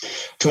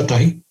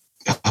 Tuatahi,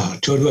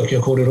 tuarua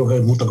kia kōrero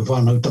hei mō taku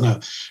whānautanga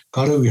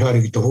ka rau i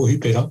haere ki te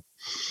hōhi pera.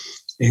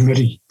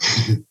 Engari,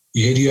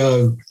 i heri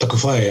au taku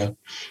whaia,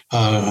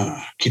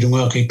 ki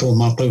runga ki tō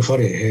mātau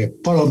whare, he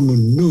paramu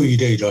nui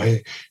reira,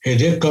 he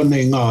reka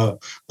nei ngā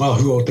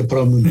hua o te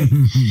paramu nei,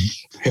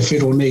 he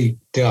whero nei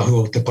te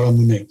ahua o te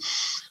paramu nei.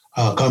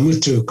 Ka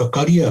mutu, ka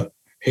karia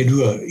he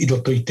rua I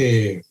roto I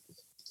te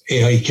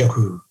e ai ki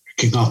aku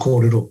ki ngā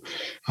kōrero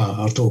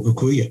a tō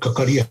kukuia. Ka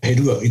karia he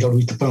rua I raro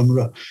I te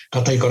pāmura.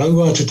 Ka tai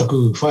karaua te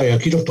taku whae a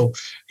ki roto,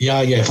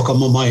 ia e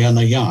whakamamai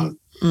ana ia.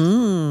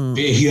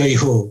 Pēhia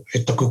iho e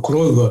taku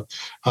koroua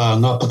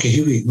ngā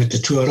pakehiwi me te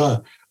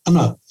tuara.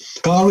 Ana,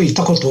 ka awi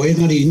takoto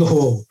engari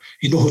inoho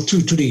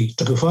tūturi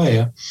taku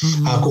whaea,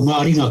 ko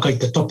ngā ringa kai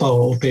te tapa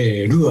o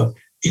te rua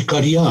I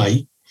karia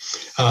ai,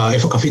 e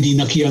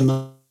whakawhirina ki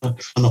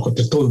ana ko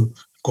te tau,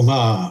 ko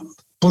ngā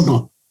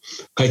pona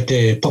kai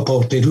te papa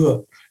o te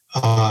rua,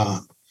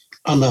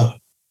 ana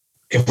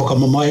e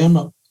whakamamai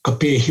ana, ka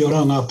pēhia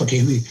rā ngā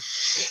pakehui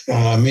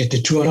me te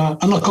tuara,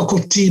 ana ka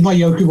koti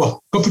mai au ki wā,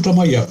 ka puta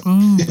mai au.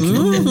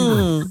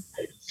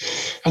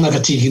 Ana ka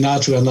tiki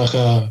nātu, ana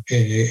ka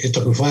e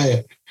taku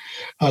whaea,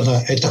 ana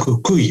e taku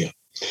kuia,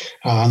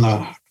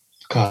 ana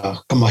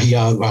ka kamahi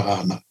au,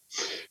 ana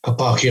ka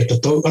pākia te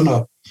tau,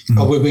 ana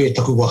ka wewe e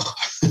taku waka.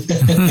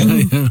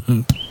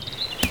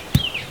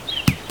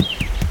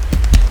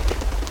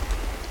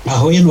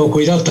 Hoi anō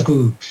koe rā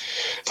taku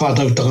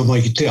whātautanga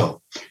mai ki te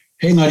ao.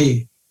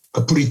 Engari,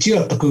 ka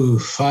puritia taku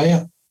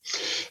whaea,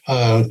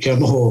 kia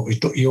noho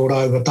I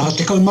ora ua taha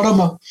te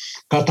kaumarama,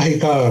 ka tahi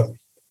ka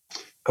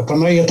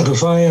panaia taku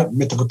whaea,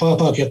 me taku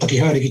pāpā kia taki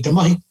haere ki te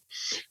mahi,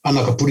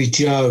 ana ka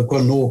puritia au, kua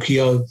nō ki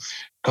au,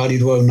 ka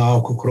riru au nā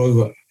oku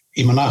koroua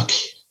I manaki.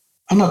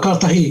 Ana ka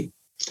tahi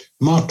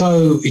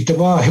mātau I te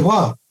wā, he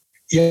wā,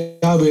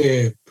 ia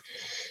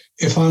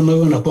e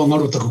whānau ana kua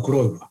ngaro taku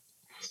koroua.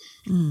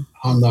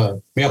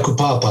 Ana me aku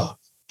pāpā.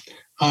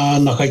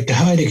 Ana kai te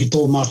haere ki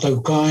tō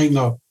mātau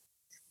kāinga,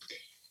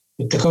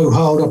 te kau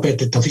haorape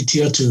te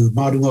tawhiti atu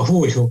mārunga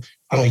hoiho,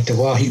 ara I te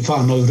wāhi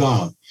whānau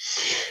rā.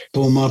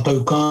 Tō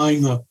mātau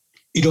kāinga,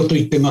 I roto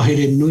I te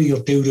ngahere nui o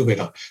te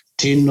uruwera,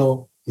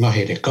 tino,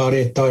 ngahere,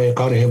 kāre tae,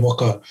 kāre he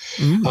waka,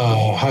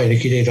 haere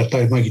ki reira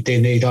tae mai ki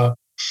tēnei rā.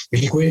 Me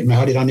ki koe, me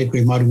haere rane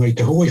koe mārunga I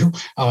te hoiho,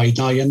 I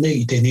nāia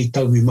nei, I tēnei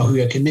tau I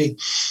mahuia ke nei,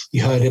 I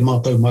haere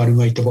mātau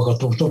mārunga I te waka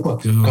tōtopa,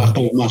 kā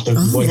tau mātau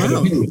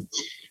waihara minui.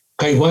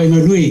 Kai wainga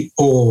nui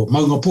o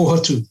maunga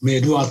pōhatu me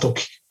rua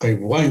atoki, kai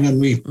wainga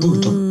nui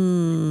pūto.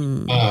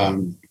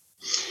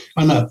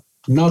 Ana,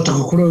 nā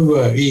taku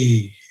koroua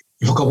I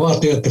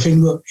whakawātea te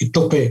whenua, I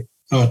tope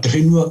te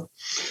whenua,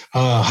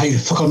 hei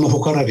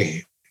whakanoho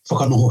karare,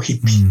 whakanoho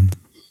hipi.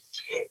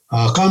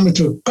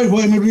 Kāmetu, kai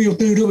wainga nui o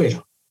te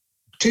uruwera.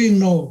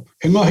 Tēnō,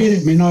 he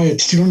ngahere, me nā e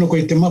titirona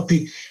koe te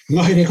mapi,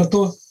 ngahere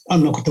katoa,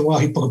 ana ko te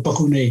wāhi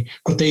paku nei,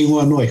 ko te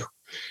ingoa noi.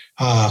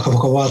 Ka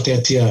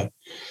whakawātea tia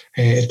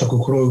e taku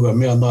koroua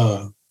mea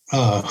nā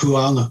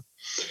huanga.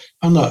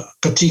 Ana,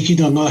 ka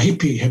tikina ngā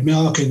hipi, he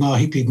mea ake ngā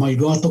hipi mai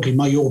ruatoki,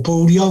 mai o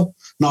pōuri au,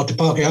 nā te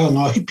Pākehā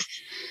ngā hipi.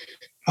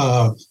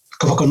 Ka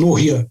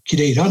whakanohia ki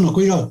rei rana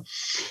koe rā,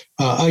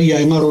 ai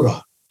ai ngarora.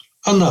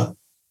 Ana,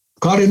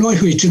 kāre noi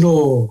hui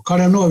tino,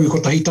 kāre noi ko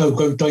tahi tau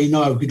kautai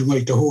nā au ki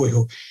runga I te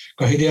hoiho,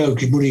 ka here au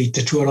ki muri I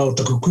te tuarau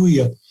taku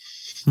kuia,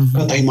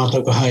 ka tahi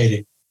mātau ka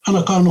haere.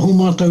 Ana ka noho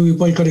mātau I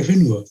paikare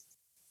whenua.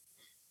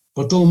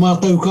 Ko tō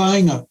mātau ka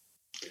ainga,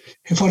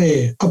 he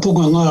whare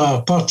kaponga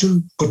ngā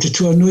pātu, ko te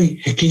tuanui,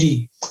 he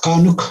kiri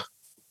kānuka,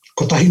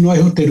 ko tahi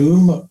noi ho te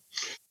rūma,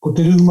 ko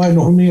te rūma e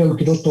noho nei au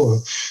ki roto,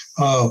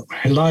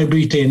 he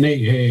library tēnei,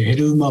 he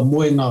rūma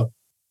moe ngā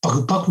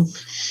paku,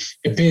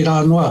 e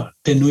pērā noa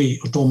te nui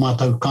o tō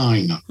mātau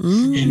kāinga.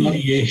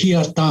 Engari e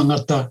hia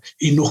tāngata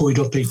I noho I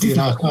roto I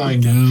tērā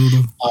kāinga,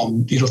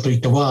 I roto I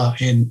te wā,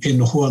 e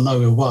noho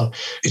anau e wā,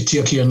 e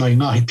tia ki anai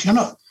ngā hipi.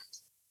 Ana,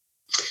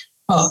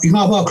 I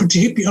ngā wā kuti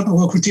hipi, ana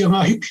wā kuti a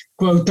ngā hipi,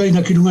 kua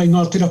utaina ki runga I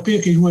ngā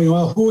terapia, ki runga I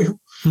ngā hoiho,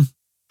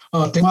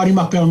 te ngāri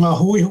mape a ngā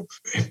hoiho,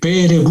 e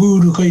pēre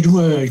wūru kai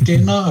runga I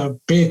tēnā,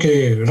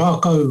 pēke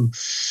rākau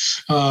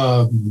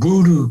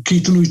wūru, ki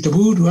tunu I te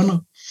wūru,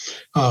 ana,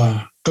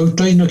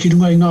 tautaina ki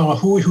runga I ngā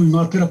hoiho I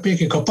ngā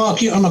terapeke, ka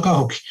pāki ana ka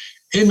hoki.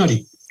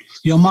 Engari,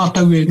 ia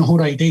mātau e noho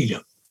rai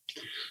reira.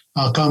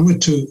 Ka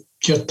mutu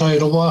kia tai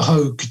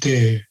rawāhau ki te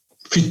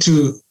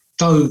whitu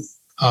tau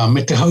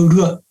me te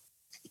haurua,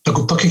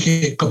 taku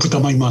pakeke ka puta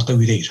mai mātau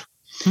I reira.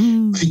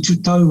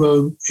 Whitu tau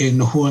au e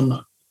noho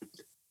ana,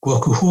 ko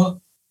aku hoa,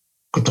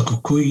 ko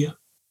taku kuia,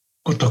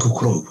 ko taku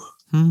koroua.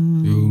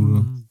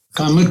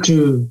 Ka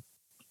mutu,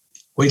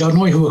 waira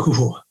noi hua ku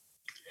hoa.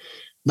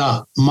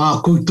 Nā,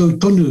 mā koutou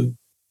tonu,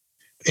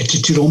 e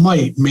te tiro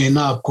mai me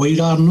nā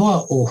koira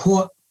noa o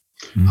hoa,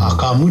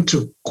 ka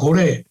mutu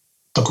kore,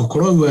 taku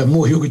koroua e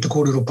mōhio ki te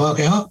kōrero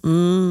Pākehā.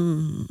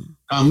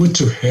 Ka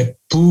mutu he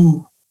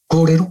pū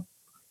kōrero,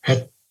 he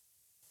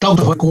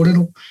tangata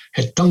kōrero,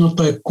 he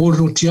tangata e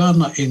kōrero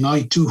tiana e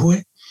ngāi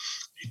tūhoe,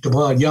 I te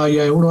wā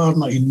iai ora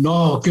ana I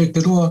nā ke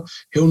te roa,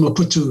 he ono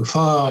putu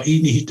whā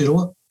inihi te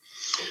roa.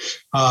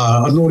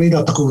 Anō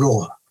reira taku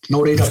roa.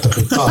 Nō reira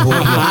taku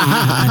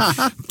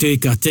tāhoa.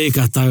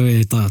 Tēka tau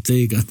e tā,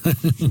 tēka.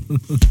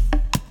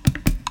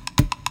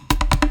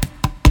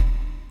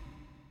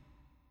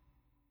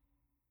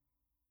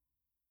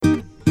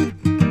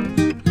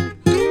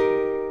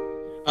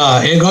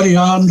 Engari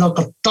ana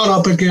ka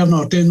tarapeke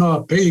ana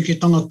tēnā pei ki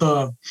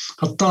tangata,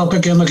 ka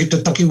tarapeke ana ki te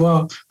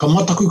takiwā, ka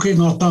mataku ke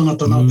ngā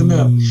tangata nā te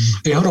mea.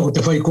 E hara ko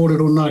te whai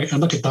kōrero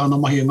ana ki tāna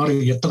mahi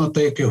engari, e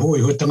tangata e ke hoi,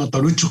 he tangata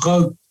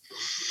rutukau,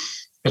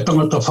 he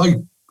tangata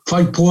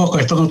whai puaka,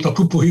 he tangata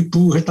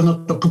pupuhipu, he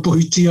tangata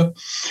pupuhitia,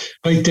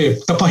 kei te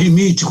tapahi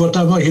mīti kua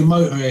tā mai,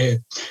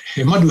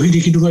 he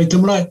manuhiri ki runga i te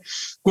marae,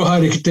 kua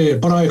haere ki te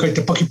parae, kei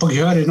te paki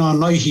haere nā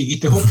naihi i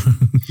te hopu.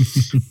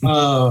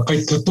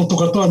 Kei te toto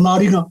katoa nā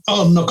ringa,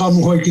 nā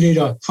kāmuhoi ki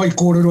reira, whai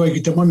kōrero ai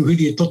ki te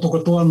manuhiri e toto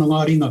katoa nā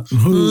ngā ringa.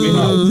 E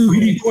nā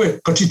hiri koe,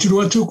 ka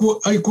tituru atu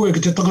ai koe ki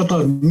te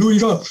tangata nui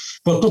rā,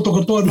 kua toto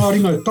katoa nā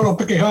ringa, tara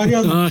peke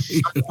haere ana,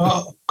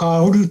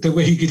 ka uru te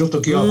wehi ki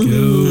roto ki au.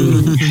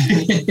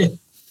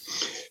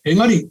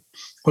 Engari,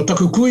 ko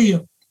taku kuia,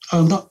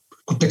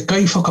 ko te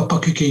kai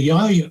whakapake ke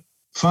iaia,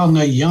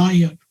 whāngai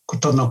iaia, ko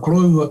tāna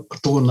koroua, ko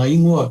tōna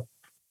ingoa,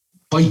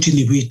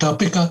 paitini hui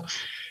tāpeka,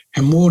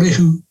 he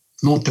mōrehu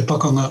no te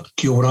pakanga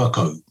ki o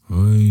rākau.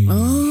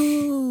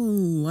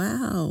 Oh,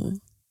 wow.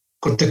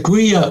 Ko te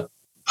kuia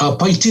a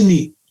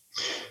paitini,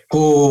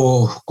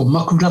 ko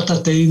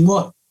makurata te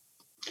ingoa,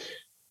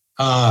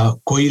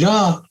 ko i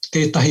rā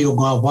tētahi o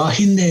ngā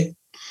wāhine,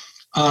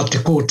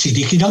 te ko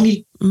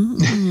tirikirangi.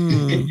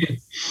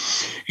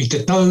 I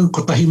te tau,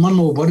 ko tahi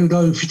mano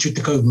warurau whitu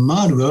te kau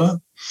mārua,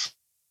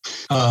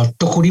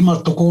 toko rima,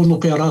 toko ono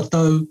pēr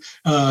rātau,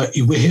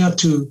 i wehe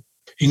atu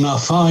i ngā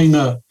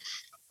whāinga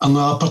a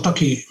ngā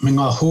apataki me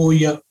ngā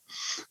hōia,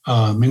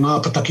 me ngā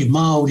apataki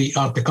Māori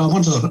a te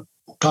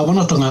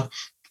kāwanatanga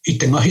i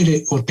te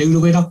ngahere o te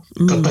uruwera,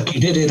 ka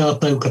taki rere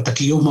rātau, ka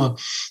taki oma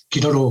ki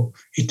raro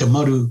i te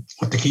maru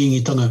o te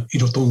kiingitanga i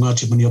roto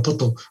Ngāti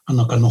Maniapoto,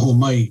 ana ka noho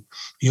mai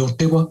i o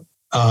tewa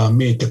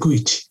me te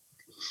kuiti.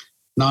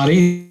 Nā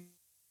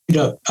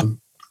reira,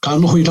 ka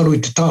noho i raro i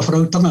te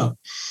tāwharautanga,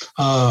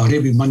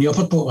 rewi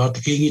Maniapoto a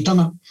te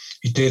kiingitanga,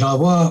 i te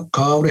rāwā,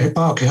 ka aore he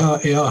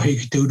Pākehā e āhei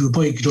ki te uru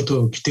mai, ki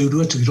te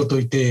uru atu, ki roto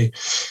i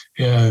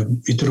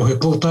te rohe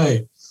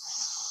pōtae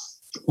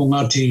o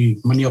Ngāti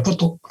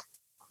Maniapoto,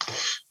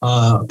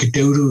 ki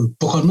te uru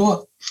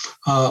pokanoa,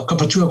 ka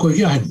patua koe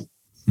kia hemu.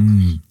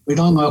 E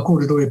rā ngā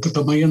kōrero e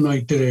puta mai ana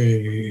i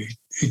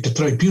te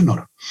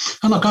tribunal.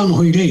 Ana ka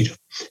noho i reira.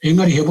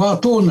 Engari he wā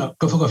tōna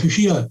ka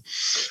whakawhiwhia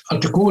a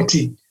te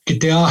kōti ki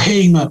te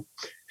āheinga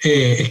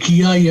e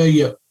ki aia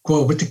ia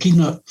kua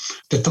wetekina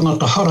te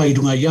tangata hara i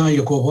runga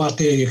iaia kua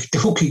wāte ki te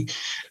hoki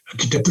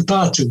ki te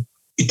putātu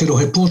i te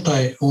rohe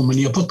pōtae o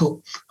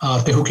Maniapoto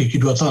te hoki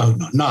ki rua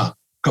tāhuna. Nā,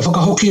 ka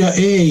whakahokia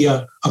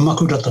ia a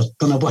makurata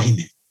tana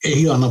wahine. E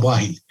hia ana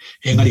wāhine.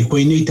 Engari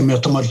koe nei te mea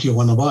tamariki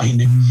o ana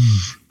wāhine.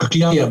 Ka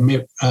ki aia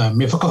me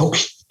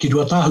whakahoki ki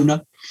rua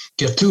tāhuna,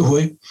 kia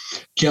tūhoe,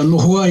 kia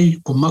noho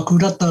ai ko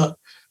makurata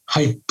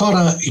hei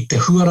para i te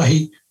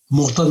huarahi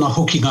mō tana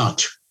hoki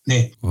ngātu.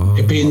 Ne?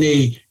 E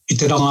pēnei i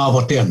te ranga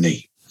awatea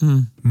nei.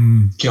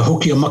 Kia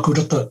hoki a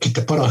makurata ki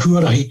te para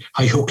huarahi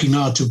hei hoki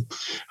ngātu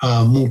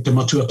mō te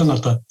matua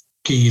tangata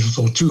ki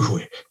roto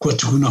tūhoe. Kua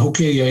tukuna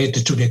hoki ia e te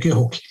ture ke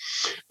hoki.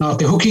 Nā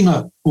te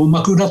hokinga o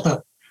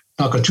makurata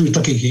nā ka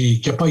tūtaki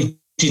kia pai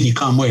tini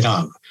kā moe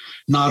rāu.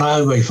 Nā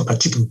rāu ai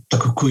whakatipu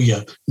taku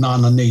kuia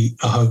nāna nei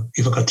ahau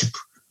i whakatipu.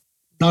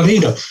 Nā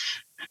reira,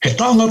 he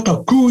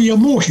tāngata kuia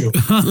mōhio.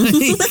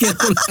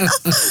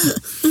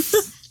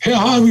 He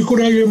hau i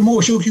kore ai e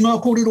mōhio ki ngā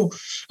kōrero,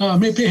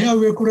 me pe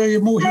hau e kore ai e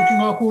mōhio ki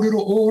ngā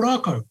kōrero o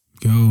rākau.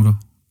 Kia ora.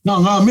 Nā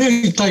ngā mea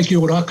i tai ki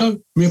o rākau,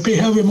 me pe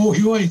hau e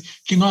mōhio ai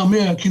ki ngā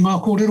mea ki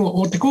ngā kōrero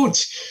o te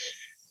kōti.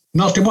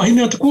 Nā te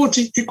mahine a te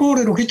kōti, i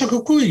kōrero ki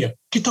taku kuia,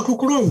 ki taku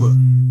koroua.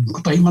 Ko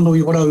tahi mano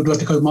i warau rua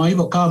te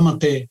kaumaiwa, kāma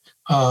te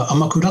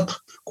amakurata,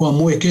 kua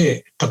moe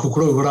ke taku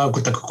koroua rau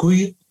ko taku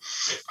kuia.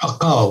 A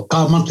kāo,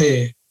 kāma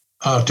te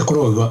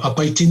koroua, a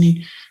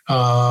paitini,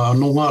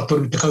 no ngā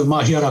toru te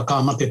kaumahiara,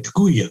 kāma te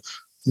kuia.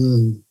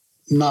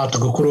 Nā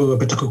taku koroua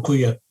pe taku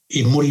kuia,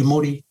 i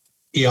mori,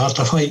 i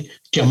ātawhai,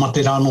 kia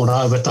mate rāno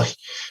rāwetahi.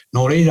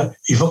 Nō reira,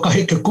 i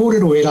whakaheke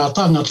kōrero e rā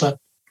tāngata,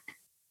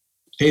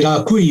 e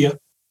rā kuia,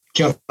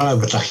 kia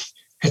rāwetahi,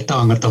 he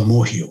tāngata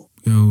mōhio.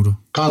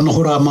 Ka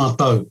noho rā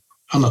mātau,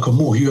 ana ka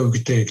mōhio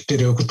ki te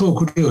reo ko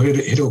tōku reo,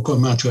 he reo koe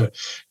mātua,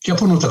 kia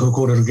pono taku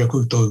kōrero kia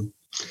koutou.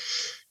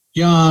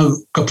 Ia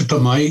ka puta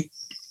mai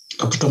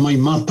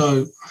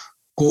mātau,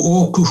 ko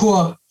o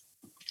kuhua,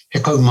 he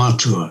kau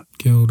mātua.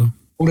 Kia ora.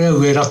 Ore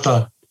au e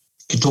rata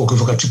ki tōku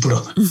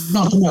whakatipuranga.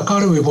 Nā tōmea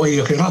kāreu e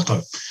wai ke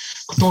rātau.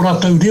 Ko tō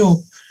rātau reo,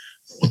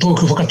 o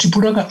tōku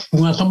whakatipuranga,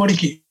 o ngā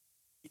tamariki,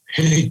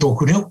 he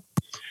tōku reo.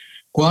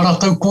 Ko a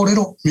rātau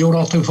kōrero, me o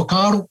rātau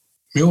whakaaro,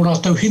 me o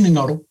rātau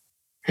hinengaro,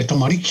 he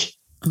tamariki.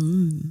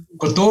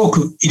 Ko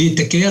tōku, iri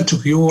te ke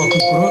atu ki o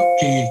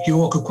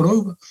aku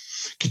koroua,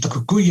 ki taku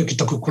kuia, ki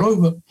taku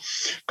koroua,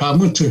 ka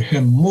mutu he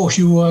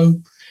mōhio au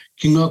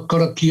ki ngā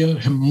karakia,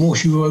 he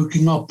mōhio au ki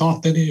ngā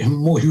pātere, he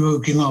mōhio au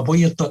ki ngā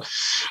waiata,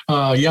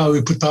 iau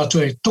i puta atu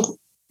e toko,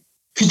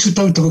 whitu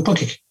tau taku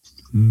pakeke.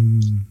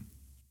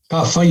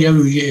 Ka whai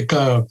au,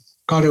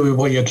 ka reo e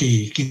waia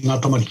ki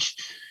ngā tamariki.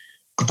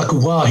 Ko taku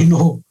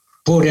wāhinoho,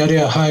 pōrea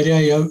rea,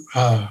 haerea au,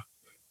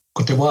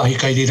 ko te wāhi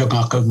kai rira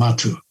ngā kau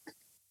mātua.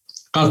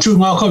 Ka tū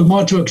ngā kau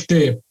mātua ki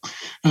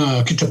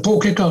te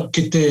pōkeka,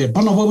 ki te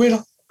manawawera,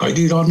 kai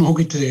rira anō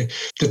hoki te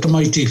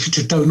tamaiti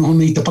whitu tau noho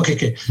nei te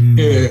pakeke.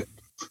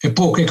 E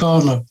pōkeka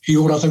ana i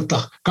ora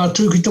tauta. Ka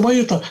tū ki te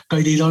waiata,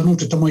 kai rira anō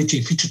te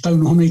tamaiti whitu tau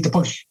noho nei te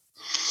pakeke.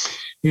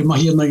 E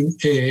mahi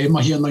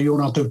ana i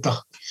ora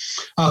tauta.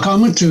 Ka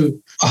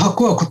mutu,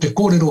 ahakoa ko te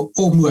kōrero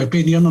o mua e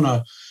pēni ana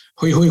na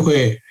hoi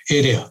koe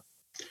e rea.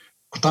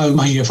 Ko tāu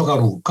mahi e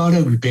whakarongo, ka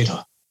rau i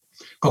pēra.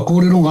 Ka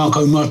kōrero ngā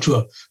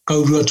kaumātua,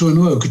 kaurua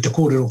tuanua ki te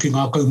kōrero ki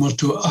ngā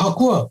kaumātua.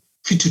 Ahakoa,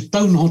 whitu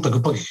tau noho taku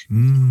paki.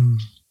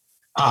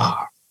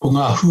 Ko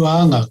ngā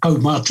huaanga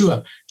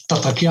kaumātua,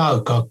 tata ki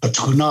au, ka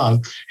tukuna au,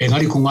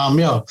 engari ko ngā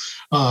mea,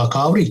 ka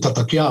auri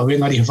tata ki au,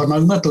 engari he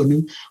whanaunga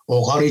tonu,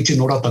 o ka reiti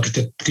no rata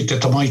ki te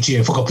tamaiti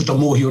e whakaputa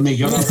mōhio nei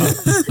ki rata,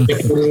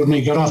 e kōrero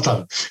nei ki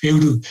rata,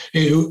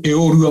 e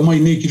orua mai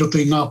nei ki roto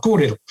i ngā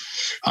kōrero.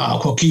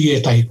 Ko ki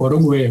e tahi, ko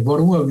rongo e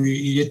warua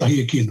i e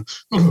tahi e kina.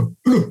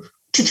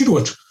 Titiru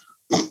atu.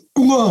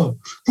 Ko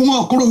ngā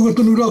korau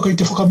atunu rā kai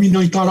te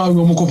whakamina i tā rau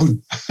a mokopun.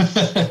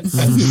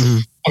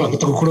 Ko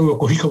taku korau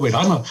ko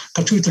hikawera. Ana,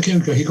 ka tūtaki au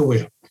ka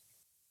hikawera.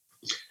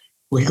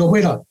 Ko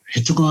hikawera,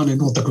 he tukane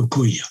no taku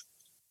kuia.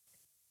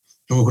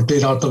 Ko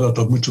tērā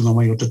tagata mutunga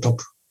mai o te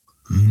tapu.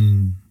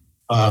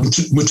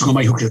 Mutunga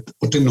mai hoki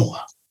o te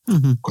noa.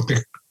 Ko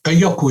te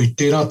kaiako i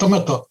tērā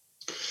tangata,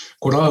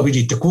 ko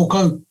rāwiri te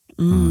kōkau.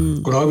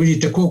 Ko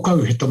rāwiri te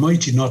kōkau, he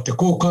tamaiti nā te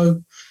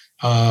kōkau.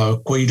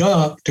 Ko i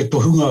rā, te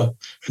tohunga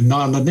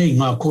nāna nei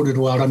ngā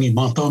kōrero arangi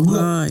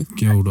mātāmua.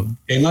 Kia ora.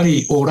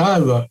 Engari, o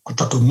rāua, ko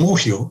taku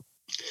mōhio,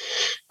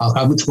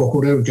 ka mutu ko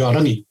kōrero ki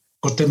arangi,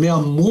 ko te mea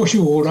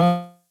mōhio o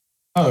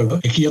rāua,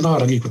 e ki ana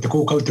arangi, ko te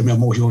kōkau te mea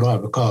mōhio o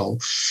rāua kāo.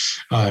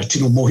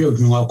 Tino mōhio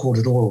ki ngā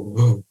kōrero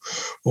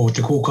o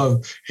te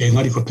kōkau,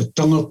 engari, ko te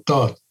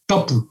tangata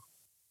tapu,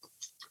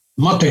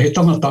 mate he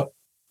tangata,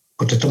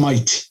 ko te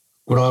tamaiti,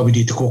 ko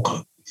rāwiri te kōkau.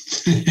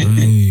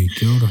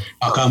 Kia ora.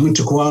 Ka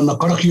mutu ko ana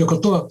karakia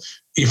katoa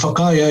i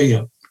whakaia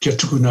ia kia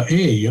tukuna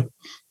e ia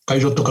kai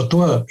roto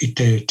katoa i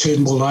te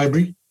Turnbull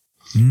Library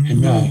he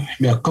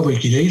mea kawa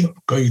ki reira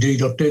kai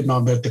reira tēnā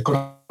mea te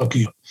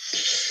karakia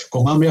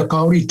ko ngā mea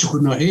kaori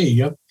tukuna e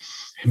ia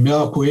he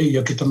mea ko e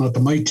ia ki tana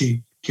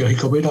tamaiti kia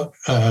hikawera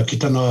ki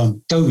tana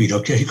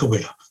tauira kia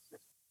hikawera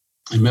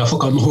he mea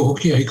whakanoho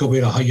hoki a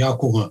hikawera hai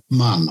ākonga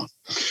māna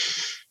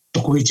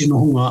toko i tino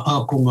hunga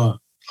ākonga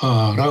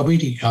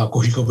rāwiri ko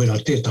hikawera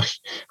tētahi.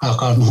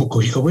 Ka noho ko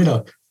hikawera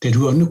te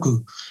rua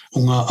nuku o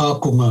ngā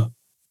ākonga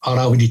a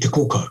rāwiri te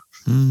kōkau.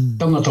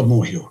 Tangata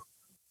mōhio.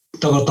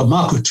 Tangata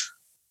mākutu.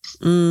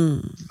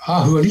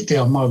 Āhua rite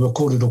a māua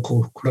kōrero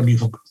ko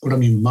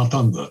kurangi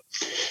mātanga.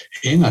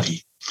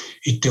 Engari,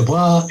 i te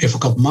wā e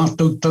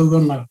whakamātautau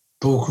ana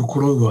tōku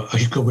koroua a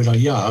hikawera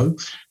iau,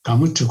 ka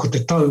mutu ko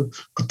te tau,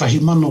 ko tahi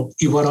mano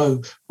i warau,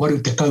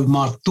 waru te kau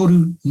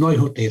mātoru noi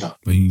ho tērā.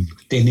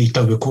 Tēnei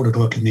tau e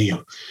kōrero aki nei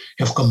au.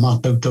 E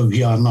whakamātautau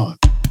hia anā.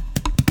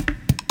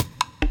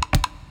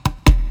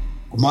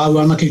 Ko māu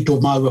ana ki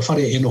tō māu a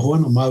whare e noho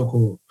ana, māu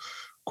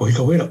ko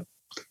hikawera.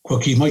 Ko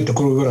ki mai te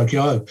koroura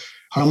ki au.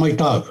 Hara mai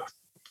tāu.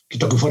 Ki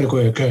taku whare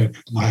koe,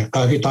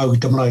 ka he tāu i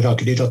te marae rā,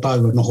 ki reira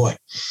tāu e noho ai.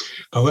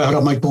 Ka wehara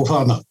mai tō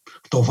whānau.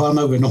 Tō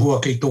whānau e nohoa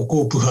kei tō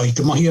kōpuha i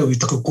te mahi au i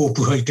taku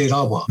kōpuha i te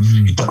rāwa,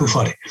 i taku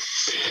whare.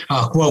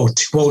 Kua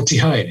oti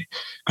haere,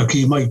 ka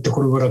ki mai te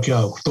korowara ki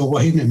au. Tō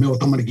wahine, me o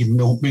tamariki,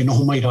 me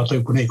noho mai rātou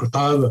kunei, ko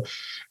tāu,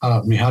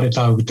 me hare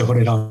tāu i te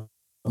whare rā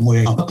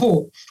moe. Pō,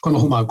 ka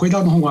noho mai, koe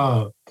rā noho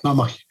ngā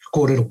mahi,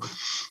 kōrero,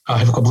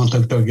 he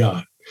whakamātautau i au.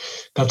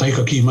 Ka tahi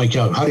ka ki mai ki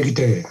au, hare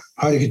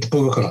ki te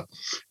pauakara,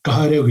 ka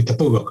haere au ki te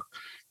pauaka.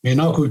 Me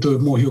nā koutou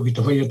mōhio ki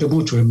te whaia te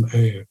motu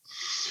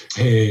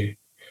he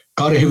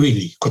kāre he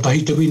wini, ko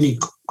tahi te wini,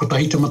 ko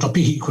tahi te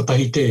matapihi, ko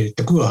tahi te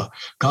kua,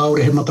 ka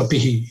aore he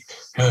matapihi,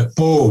 he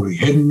pōuri,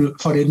 he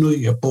whare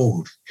nui, he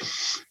pōuri.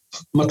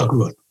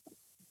 Matakua.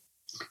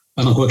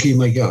 Ana kua ki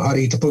mai kia, hare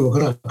i te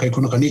pauakara, kai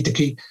kuna ka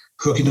niteki,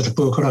 hua kina te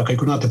pauakara, kai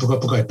kuna te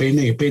pukapuka, e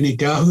pēnei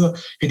te āhua,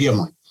 he ria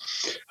mai.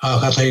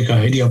 Ka tahi ka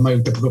he ria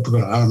mai te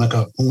pukapukara, ana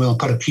ka unga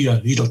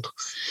karakia i roto.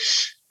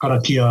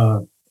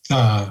 Karakia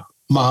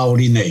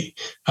Māori nei,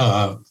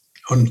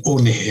 o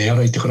nehe,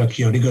 ara i te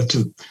karakia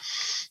rigatu.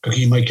 Ka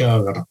ki mai kia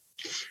agara.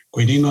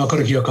 Koe ni ngā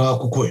karakia ka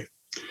ako koe.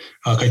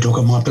 Kai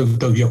tōka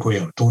mātautau hia koe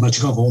au. Tōna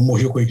tika ko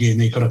omohio koe ki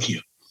nei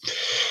karakia.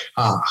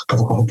 Ka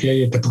whakahoki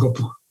ai e te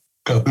pukapuka.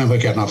 Ka mea mai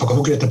kia nā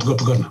whakahoki ai te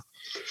pukapuka na.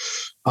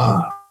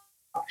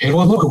 He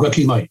roa moku ka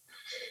ki mai.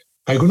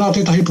 Kai kuna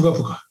te tahi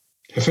pukapuka.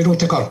 He whero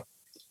te kara.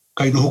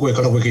 Kai noho koe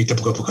karawe kei te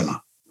pukapuka na.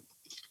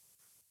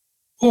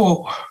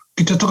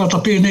 Ki te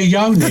takata pēnei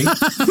iau nei.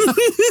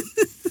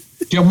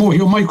 Kia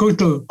mōhio mai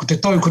koutou, ko te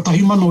tau, ko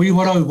tahi mano i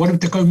warau, waru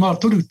te kau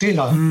māturu,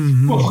 tērā.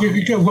 Kua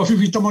whakeke kia, kua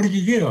whiwhi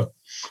tamariki kia.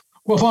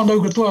 Kua whānau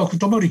ka toa ku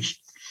tamariki.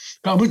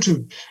 Ka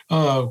mutu,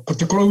 ko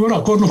te korauara,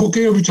 ko noho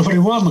kia i te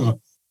whare wānanga.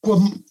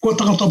 Kua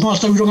tangata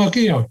mātauranga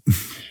kia.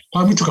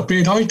 Ka mutu ka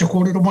pērā i te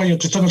kōrero mai a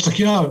te tangata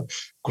kia.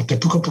 Ko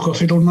te pukapuka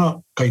whenona,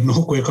 kai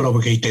noho koe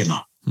karawa kei tēnā.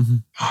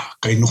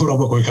 Kai noho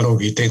rawa koe karawa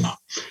kei tēnā.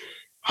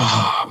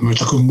 Me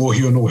taku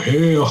mohio no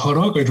he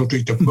hara kai roto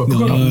I te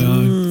puapura.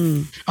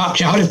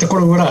 Kia hare te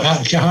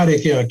korowara, kia hare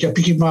kia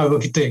piki māua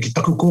ki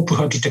taku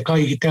kōpuha ki te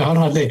kai ki te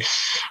hara nei.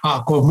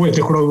 Ko moe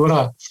te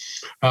korowara,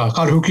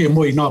 karehuki e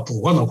moe I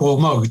nāpō, wana ko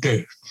māu ki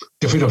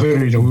te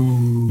whirawhiri.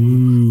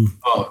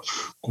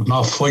 Ko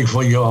nā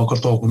whaiwhai a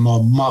katoa, ko nā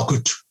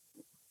mākutu.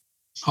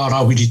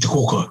 Ārawiri te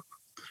kōkau.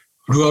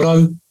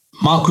 Ruarau,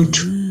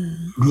 mākutu,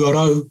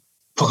 ruarau,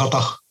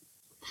 whakataha.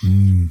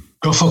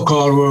 Ka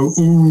whakārua,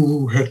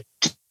 he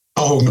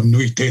tahonga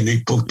nui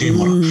tēnei pau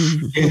tēmara.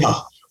 Ena,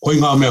 koe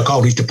ngā mea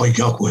kaori te pai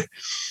ki a koe.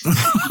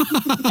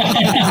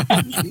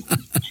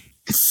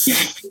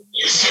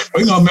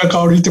 Koe ngā mea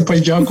kaori te pai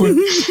ki a koe.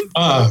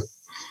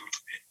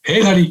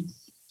 Engari,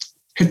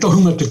 he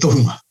tohunga te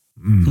tohunga.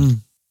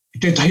 I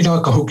tētahi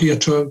rā ka hoki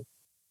atua,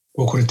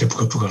 o kore te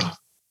pukapukara.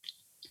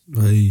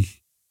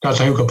 Ka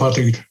tahiu ka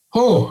pātegi te,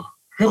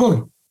 he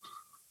kono.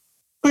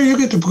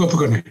 Heke te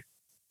pukapuka nei.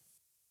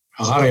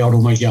 Hare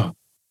aro mai kia.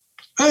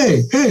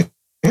 Hei, I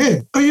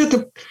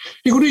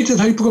kore I te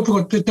tahi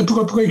pukapuka, te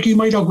pukapuka I ki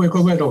mai rau koe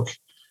koe mai rau ki.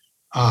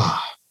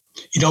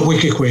 I rau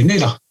ke koe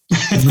nera.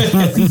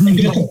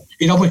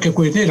 I rau ke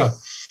koe nera.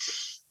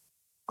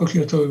 Ko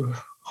kia tau,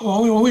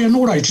 e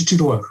nora I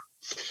titiroa.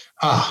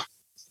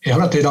 E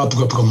hara te rā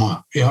pukapuka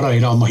maa, e hara I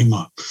rā mahi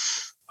maa.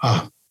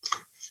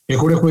 E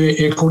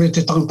kore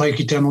te tangatai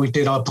ki te ano I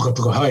te rā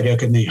pukapuka, haere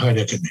ake nei.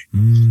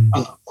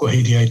 Ana, ko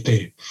heiria e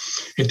te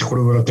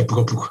korowara te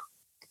pukapuka.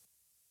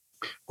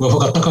 Kua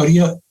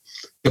whakatakaria,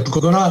 te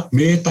pukakara,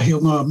 me tahi o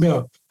ngā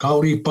mea,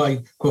 kaori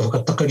pai, kua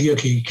whakatakaria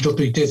ki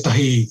roto I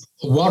tētahi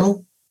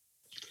waro.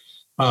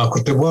 Ko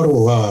te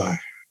waro,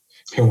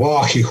 he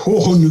wāhi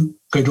hōhonu,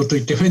 kai roto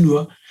I te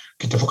whenua,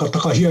 ki te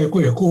whakatakahia e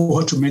koe, he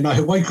kōhatu me nā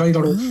he wai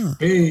kairaro,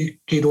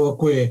 ki roa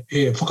koe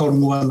e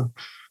whakarongo ana,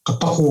 ka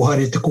pako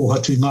haere te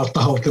kōhatu I ngā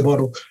taha o te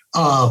waro,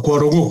 kua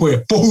rongo koe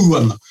pohu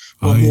ana,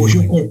 kua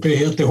mōhio koe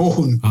pēhea te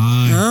hōhonu.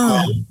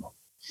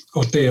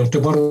 O te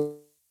waro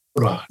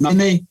ra. Nā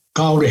nei,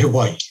 kaore he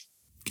wai.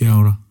 Kia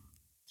ora.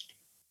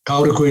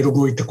 Kaore koe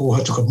rongo I te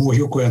kōhatu ka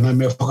mōhio koe ana,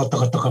 mea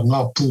whakatakataka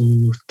ngā pū,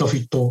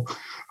 tawhito,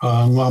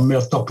 ngā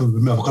mea tapu,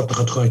 mea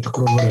whakatakataka I te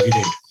korowara ki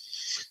rei.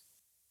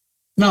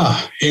 Nā,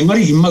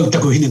 engari I mau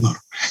taku hinengaro.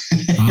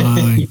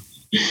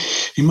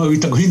 I mau I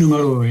taku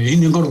hinengaro,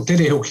 hinengaro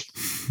tere hoki.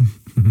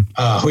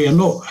 Hoi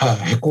anō,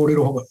 he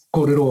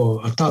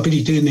kōrero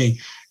tāpiri tēnei,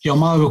 ia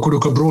māua kuru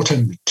ka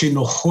Broughton,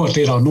 tino hoa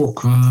tērā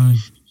nōku.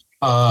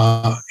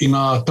 I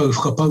ngā tau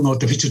whakapaunga o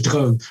te whitu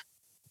tekau,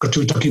 ka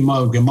tūtaki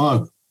māu ke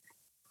māu.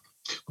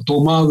 Tō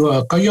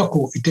māua kai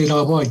ako I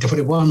tērā wā, I te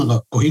whare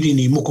wānanga, ko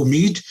Hirini Moko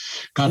Mead,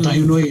 ka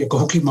tahi unoi, ka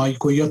hoki mai,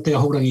 ko ia te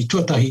ahorangi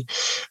tuatahi,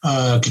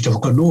 ki te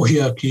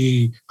whakanohia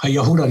ki hai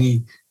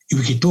ahorangi I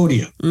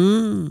Wikitoria.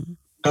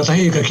 Ka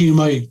tahi ka ki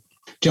mai,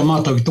 kia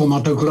mātau I tō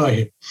mātau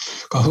kuraihe.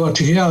 Ka hua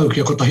tuhe au,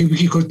 kia ko tahi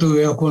wiki koutou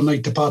e akua nei,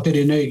 te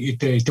pātere nei, I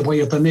te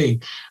waiata nei,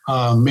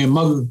 me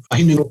mau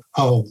ahinero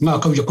ao ngā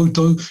kauia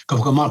koutou, ka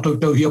whakamātau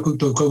tau hia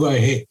koutou kaua e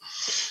he.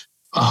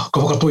 Ka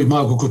whakatoi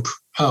māua kupu,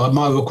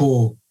 māua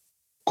ko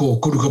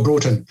Kuruka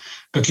Broughton,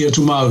 ka kia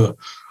tu māua.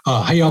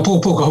 Hei a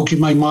pōpō ka hoki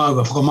mai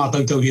māua,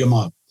 whakamātau tau hia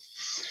māua.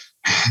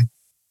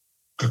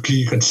 Ka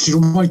titiro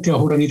mai te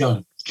ahorangi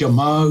rā, kia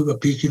māua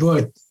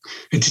pīkiroa,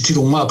 e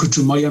titiro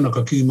mākutu mai ana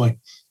ka ki mai.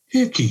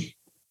 Heki,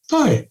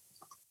 tae.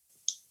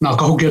 Nā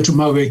ka hoki atu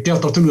māua e te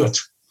ata tunu atu.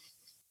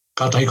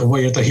 Ka tahi ka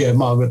waiata hia e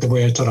māua te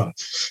waiatara.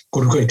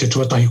 Kuruka I te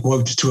tuatahi ko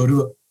au te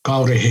tuarua,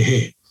 kaore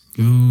he.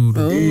 Ki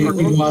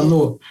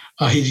wāno,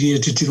 a hiri e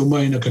titiro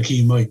mai na ka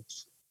ki mai.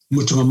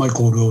 Mutunga mai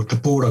kōrua o te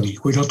pōrangi.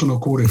 Koe rato no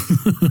kōre.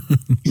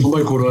 Ingo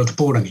mai kōrua o te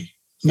pōrangi.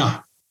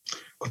 Nā,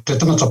 ko te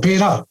tangata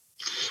pērā,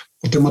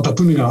 o te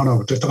matapuninga ana,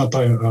 o te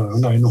tangata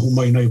ana e noho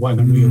mai nei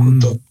wainga nui a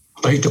koutou.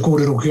 Tahi te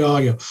kōrero ki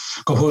aia,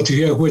 ka huati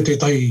hea koe te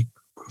tahi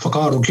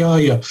whakaaro ki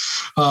aia,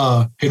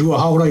 he rua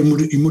haora I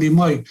muri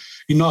mai,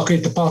 I nā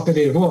kei te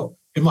pātere roa,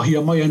 e mahi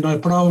a mai nai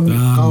praone,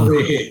 kaore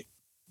he,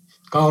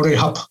 kaore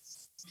hapa.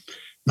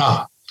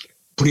 Nā,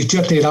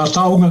 puritia te rā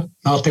taonga,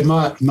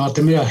 nā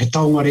te mea he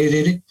taonga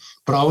rerere,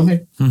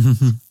 praone,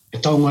 e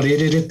taonga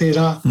rerere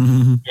tērā,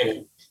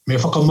 me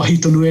whakamahi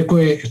tonu e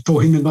koe, e tō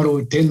hinengaro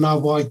I tēnā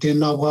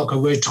wā, ka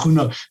ue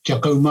tukuna kia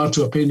kau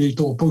mātua pēnei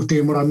tō pau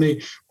tēmara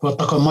nei, kua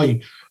taka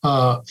mai,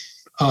 a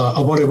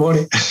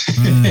ware.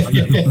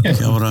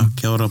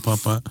 Kia ora,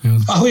 papa.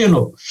 Ahoi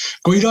anō,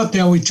 ko I rā te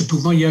au I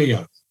tipu mai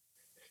aia,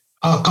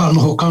 ka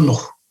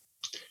noho.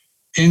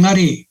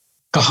 Engari,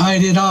 ka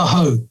haere rā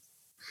hau,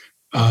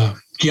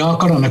 ki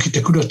ākarana ki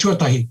te kura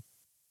tuatahi,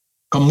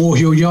 ka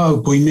mōhio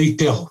iau ko I nei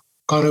te ao,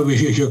 ka rau e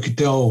hio ki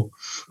te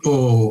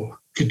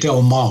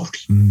ao Māori.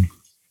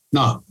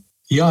 Nā,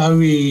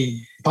 iau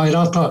I pai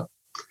rāta,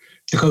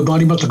 te kau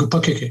mārimata ku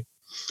pakeke,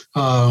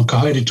 ka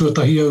haere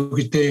tuatahi au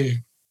ki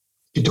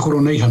te koro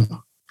nei hana.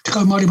 Te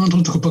kau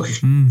mārimata ku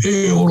pakeke.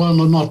 E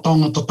orana nā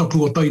tāngata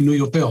tapu o tai nui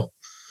o te ao,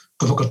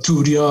 ka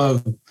whakatūri au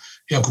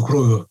e aku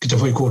koroua ki te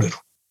whai kōrero.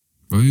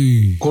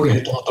 Kore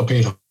he tāngata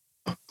pēra.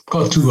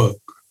 Ka tūau.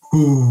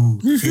 Wow,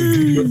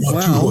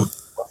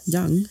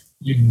 young.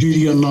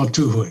 Diri ana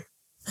tūhoi.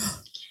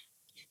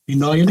 I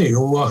nā i nei,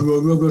 o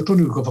ahua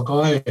tonu ka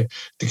whakae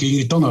te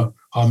kingitanga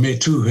a me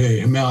tū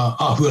he mea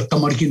ahua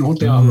tamariki no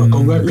te ahua.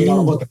 Kaunga ki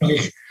rāwa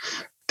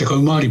te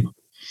kaumārima.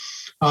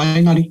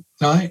 Engari,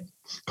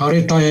 ka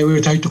retai e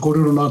wei teitu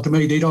korero nā te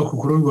mei reira ko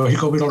korua,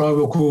 hika wera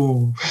rāua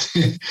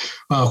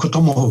ko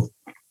tamaho.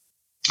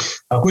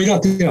 Koe rā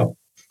te ao,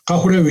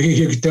 ka koreu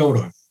he ki te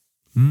aura.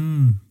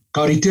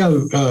 Ka rite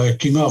au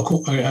ki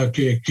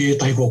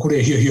etahi kua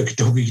kore hia ki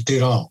te hoki ki te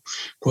rā.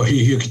 Kua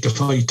hia ki te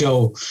whai te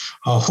ao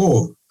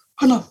hō.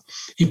 Ana,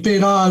 i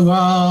pērā au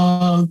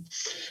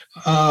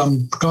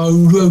ka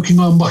uru au ki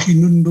ngā mahi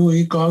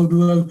nunui, ka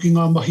uru au ki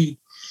ngā mahi,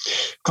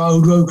 ka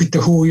uru au ki te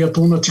hōia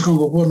tōna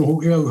tikanga wano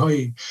hoki au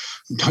hai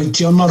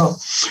te anara,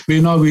 me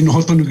nā ui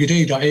noho tonu ki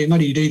reira,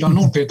 ngari reira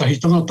no tētahi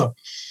tangata,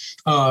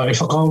 e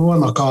whakaaro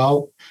ana ka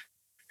au,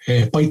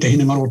 e pai te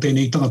hine ngaro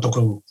tēnei tangata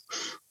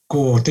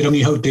ko te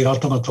rangi hau te rā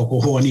tangata, ko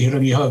hoani he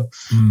rangi hau,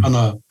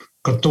 ana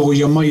ka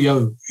tōia mai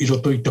au i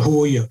roto i te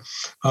hōia,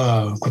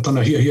 ko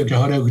tana hia ki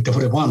hare au ki te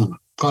whare wānanga,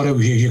 ka rau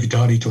hia ki te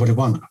hare i te whare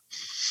wānanga.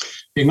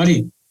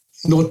 Engari,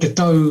 no te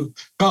tau,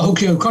 ka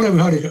hoki au, ka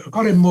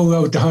rau mau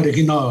au te hare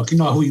ki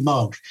nā hui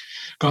Māori.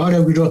 Ka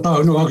hare au i roa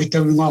tāhu no haki te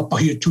ngā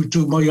pahi e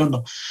tūtū mai ana,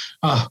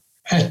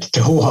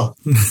 te hoha.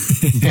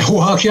 E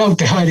hoha ki au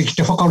te hare ki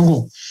te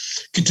whakarongo,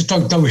 ki te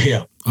tau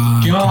hea.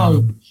 Ki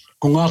au,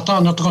 ko ngā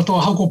tāngata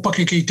katoa hako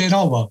pake ki te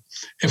rawa,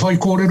 e whai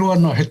kōrero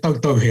ana he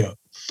tau hea.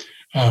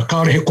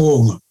 Kāre he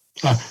kōunga.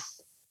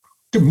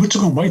 Te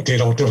mutunga mai te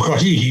rau te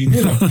whakahihi.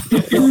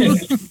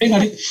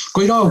 Engari,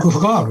 koe rau ko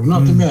whakaaro,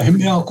 nā te mea, he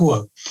mea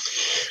koa.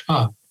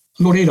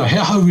 No reira, he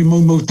hau i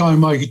mau tai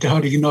mai ki te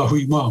hare ki nā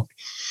hui Māori.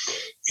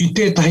 I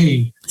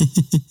tētahi,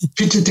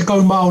 whitu te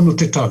kau māo no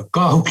te tau,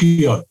 ka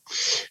hoki au.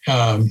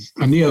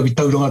 Ni au i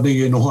tauranga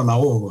nei e no hana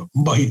o,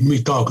 mahi mi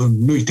tāku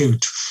nui te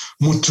utu,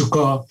 mutu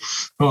ka,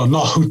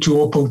 nā hutu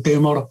o pau te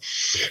mara.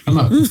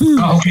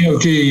 Ka hoki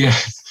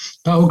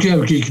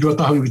au ki rua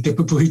tahu i te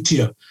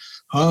pupuhitia.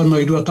 Nā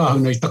i rua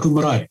tahu nei taku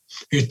marae,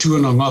 e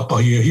tuana ngā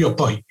pahi, e hia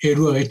pahi, e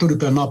rua e toru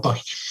pia ngā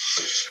pahi.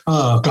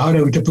 Ka hare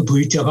au i te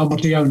pupuhitia, ka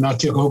mate au nā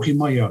tia ka hoki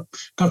mai au.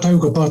 Ka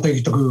tau ka pātai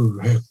ki taku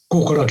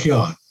kōkara ki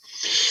au.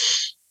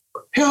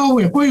 He au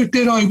e, koe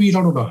te rai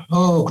wirarora.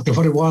 Ko te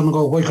whare wānanga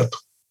o Waikato.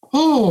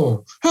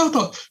 He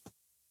ata.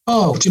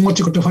 Te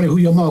moti ko te whare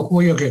hui a maa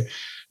koe ake.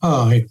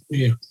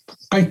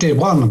 Kai te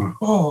wānanga.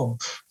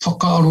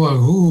 Whakaaro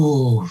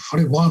au.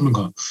 Whare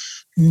wānanga.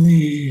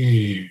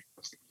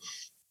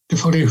 Te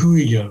whare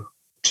hui a.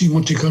 Te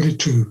moti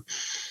karetu.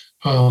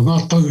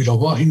 Ngā taura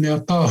wāhine a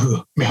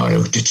tāhua. Me hare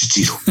au te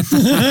titiro.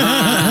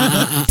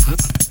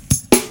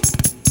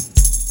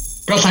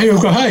 Ka tahi au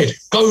ka haere,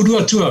 ka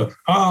urua tua,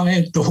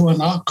 e to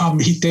hoana, ka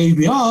mihi te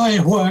iwi, e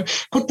hoa,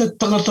 ko te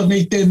tangata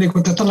nei tēnei,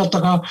 ko te tangata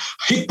ka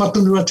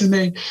hipatunu atu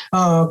nei,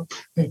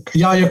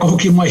 iaia ka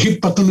hoki mai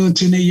hipatunu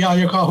atu nei,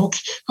 iaia ka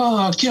hoki,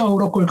 kia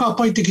ora koe, ka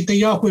paite ki te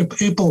ia koe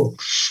e pō,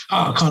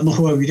 ka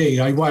noho au i rei,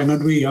 ai waina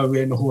nui au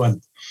e noho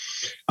anu.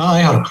 E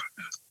ara,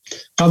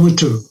 ka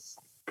mutu,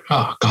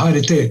 ka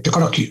haere te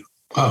karaki,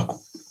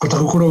 ko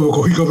taku korau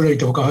ko hika wera i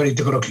te whakahare i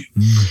te karaki.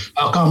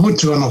 Ka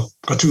mutu ana,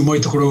 ka tū mai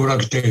te korau wera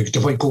ki te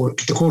whai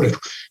ki te kōrero,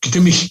 ki te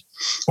mihi.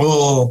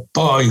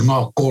 Pai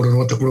ngā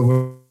kōrero o te korau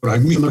wera,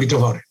 mihi ana ki te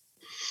whare.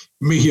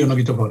 Mihi ana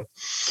ki te whare.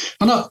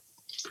 Ana,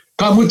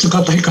 ka mutu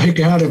ka tahi ka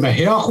heke hare me,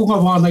 he ako ngā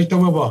wāna i te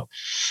wawa.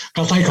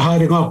 Ka tahi ka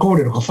hare ngā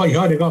kōrero, ka whai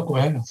hare ngā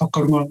koe,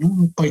 whakarunga,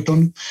 pai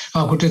tonu.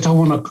 Ko te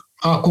tawana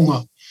ako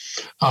ngā,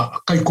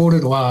 kai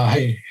kōrero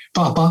hei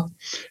pāpā,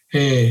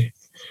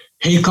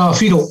 hei ka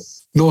whiro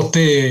no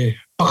te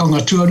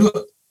pakanga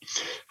tuarua,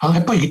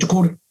 he pai ki te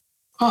kore.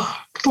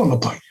 Tōna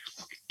pai,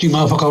 ki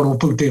ngā whakaaro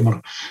pū tēmara.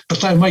 Ka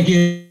tae mai ki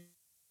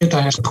e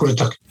tae kore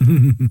taki.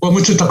 Kua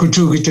mutu taku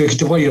tū ki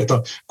te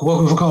waiata, ko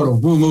waku whakaaro,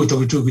 mau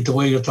taku tū ki te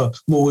waiata,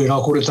 mō e rā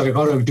kore taki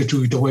karau ki te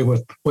tū ki te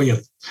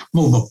waiata,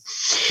 mau.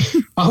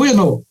 Hui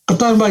anō, ka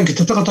tae mai ki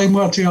te takatai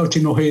mua te au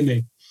tino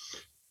hēnei.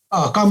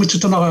 Ka mutu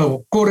tana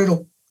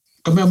kōrero,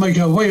 ka mea mai ki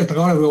a waiata,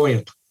 ka arau e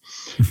waiata.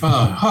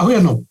 Hui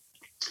anō,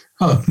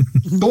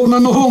 tōna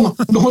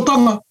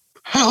nohotanga,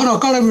 he hara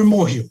karame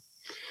mōhio.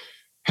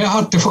 He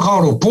ha te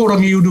whakaaro,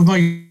 pōrangi uru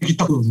mai ki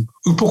taku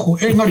upoko.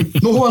 Engari,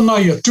 noho ana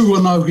ia, tū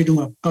ana au ki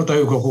runga, ka tahi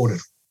au ka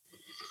kōrero.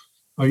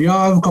 Ia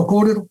au ka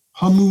kōrero,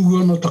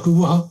 hamu ana taku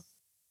waha,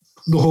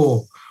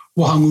 noho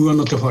wahangu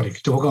ana te whare,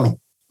 ki te whakaaro.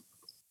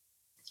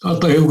 Ka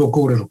tahi au ka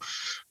kōrero.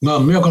 Ngā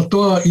mea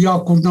katoa, i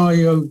ako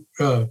nai au,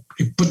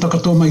 i puta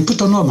katoa mai,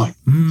 puta noa mai.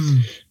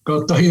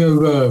 Ka tahi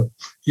au,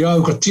 i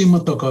au ka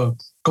tīmata, ka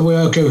kawai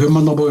au keu he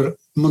manawera.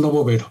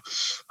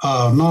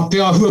 Nā te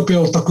ahua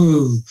pia o taku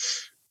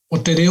o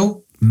te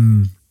reo,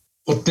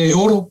 o te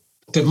oro,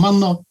 te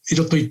mana, i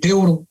roto i te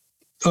oro,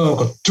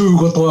 ka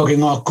tūgotoa ki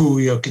ngā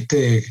kūia ki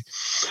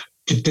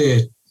te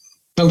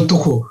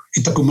tautoko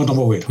i taku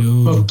manawera.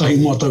 Tahi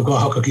mua tau ka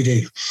haka ki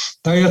rei.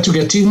 Tai atu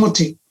kia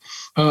tīmoti,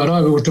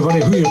 rāwe o te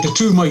ware hui, te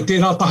tū mai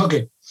te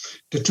rātahake,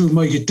 te tū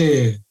mai ki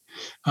te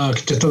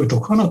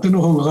tautoko. Ana te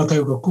nohonga ka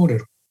tau ka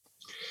kōrero.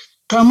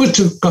 Ka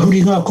mutu, ka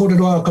huri ngā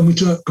kōrero ka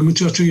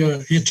mutu atu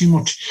i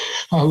Timoti.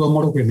 Ahua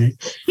maroke nei.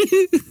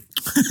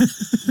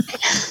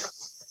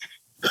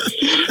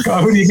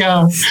 Ka huri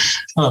ka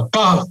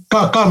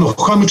no,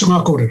 ka mutu ngā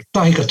kōrero.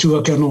 Tahi ka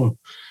tua kia no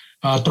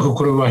taku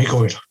korua hi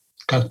koera.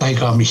 Ka tahi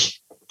ka mihi.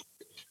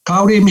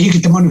 Ka ore mihi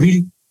ki te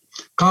manuhiri.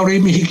 Ka ore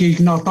mihi ki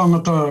ngā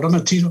tāngata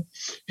rangatira.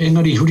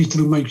 Engari huri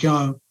turu mai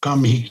kia ka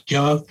mihi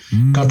kia.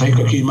 Ka tahi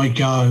ka ki mai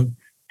kia.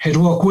 He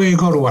rua koe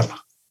ngaruana.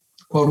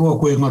 Ko rua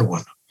koe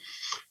ngaruana.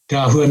 Te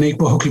ahua nei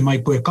ko hoki mai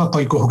koe. Ka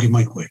pai ko hoki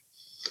mai koe.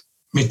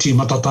 Me ti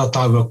matata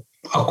tāua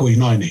ako i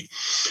nai nei.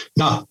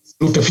 Nā,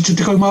 no te whitu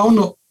te kaumā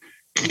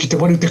ki te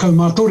wari te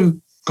kaumā toru,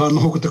 ka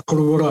noho ko te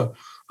korora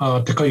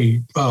te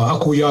kai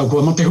ako i au,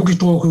 kua mate hoki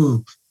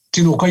tōku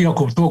tino kai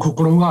ako, tōku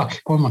korora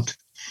ake, kua mate.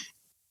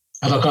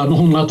 Ara ka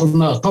noho ngā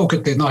tōna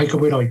taukete nā hika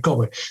wera i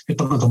kawe, he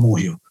tangata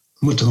mōhio,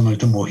 mutunga mai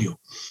te mōhio.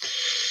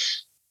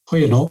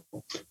 Hoi no,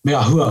 me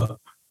ahua,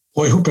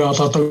 oi hupe a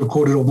tātou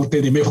kōrero mo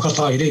tēnei me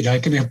whakatāi reira,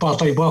 e kene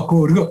pātai wā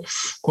kōrero,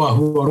 kua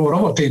hua roa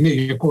rawa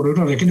tēnei e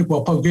kōrero, e kene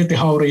kua pau e te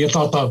haore i a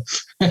tātou.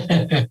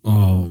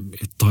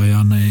 E tai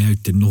ana e au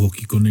te noho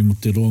ki konei mo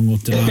te rongo,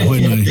 te rā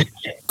hoi nei.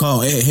 Ka,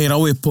 he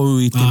rau e pou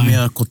i te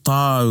mea ko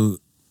tāu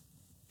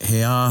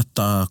he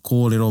āta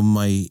kōrero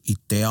mai i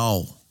te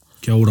ao.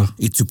 Kia ora.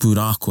 I tupu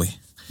rā koe.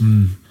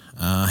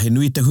 He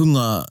nui te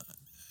hunga,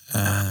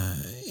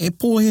 e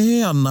pōhehe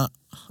ana,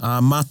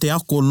 mā te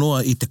ako noa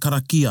i te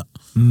karakia.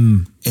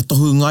 E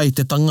tohu ngai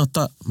te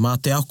tangata, mā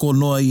te ako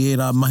noa i e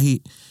rā mahi,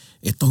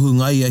 e tohu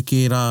ngai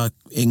ki e rā,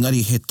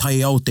 engari he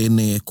tai au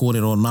tēnei e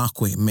kōrero nā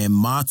koe, me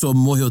mātua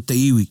mōhio te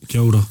iwi.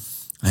 Kia ora.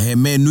 He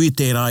me nui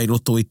te rā i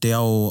roto i te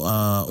ao,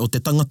 o te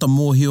tangata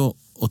mōhio,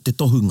 o te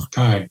tohunga.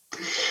 Ai.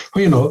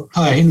 Hoi no,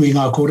 he nui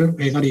ngā kōrero,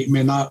 engari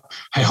me nā,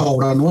 hei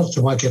haora noa,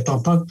 te wai kia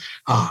tāpau,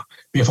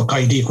 me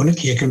whakairi kone,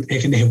 ki e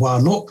kene he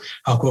wāno,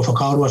 kua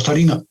whakaarua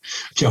taringa,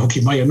 kia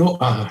hoki mai anō,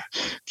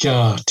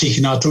 kia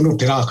tiki nā tono,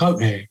 te rākau,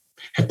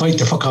 he pai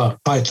te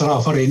pai tara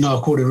whare i ngā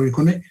kōrero i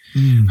kone,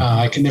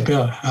 e kene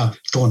pia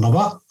tōna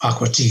wā,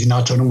 kua tiki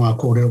nā tono ngā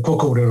kōrero, ko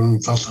kōrero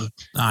ngā tātou.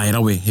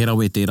 He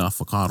rawe te rā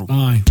whakaaro.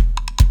 Ai.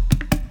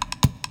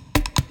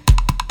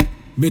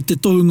 Me te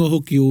tohunga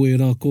hoki o e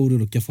rā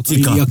kōrero, kia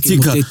whakairi ake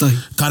mo tētai.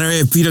 Ka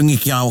rewe pirangi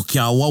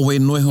kia wawe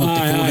noeho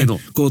te kōrero.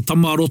 Ko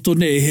tamaroto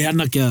ne, he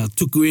ana kia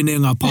tuku ene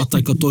ngā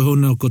pātai ka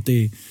tohona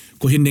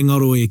ko hene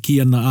ngaro e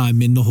ki ana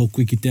me noho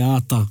koe ki te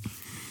āta.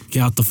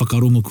 Ke ata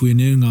whakarongo koe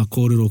ne, ngā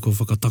kōrero ko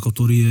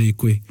whakatakatoria e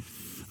koe.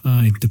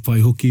 Te pai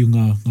hoki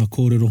ngā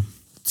kōrero.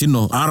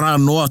 Tino, ara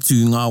no atu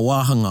ngā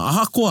wāhanga.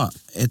 Aha koa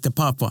e te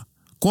pāpā.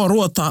 Koa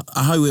roa ta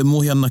ahau e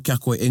mohi ana kia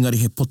koe engari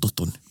he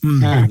pototone.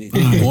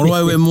 Koa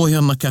roa e mohi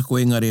ana kia koe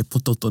engari he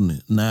pototone.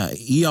 Nā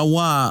ia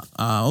wā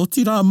o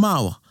tira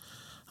māua.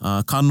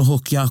 Ka noho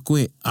kia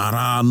koe,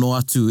 ara no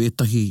atu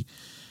etahi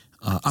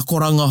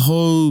akoranga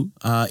hou,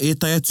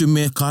 etai atu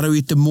me karau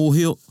i te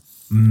mōhio.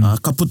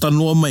 Ka puta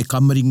noa mai,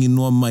 ka maringi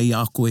noa mai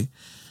a koe.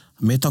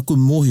 Me taku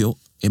mōhio,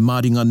 e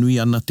māringa nui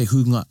ana te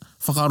hunga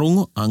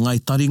whakarongo, a ngai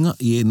taringa,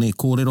 i e nei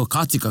kōrero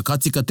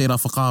kātika tērā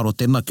whakaaro,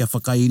 tēnā kia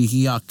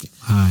whakairihi ake.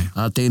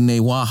 Tēnei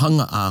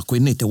wāhanga, koe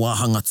nei te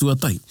wāhanga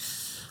tuatahi.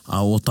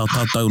 O tā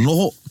tātou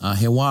noho,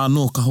 he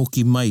wāno ka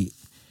hoki mai,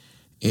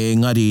 e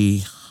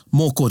ngari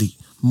mōkori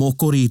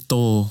i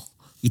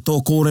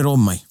tō kōrero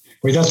mai.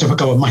 Koe rāse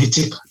whakawa mahi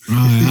tika.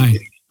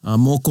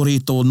 Mōkori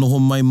i tō noho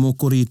mai,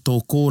 mōkori i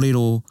tō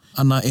kōrero,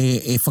 ana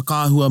e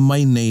whakaahua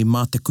mai nei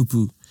mā te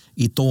kupu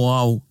i tō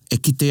ao, e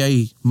kite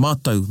ai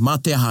mātau, mā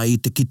te aha i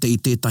te kite i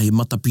tētahi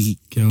matapihi.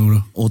 Kia ora.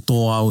 O tō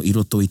ao i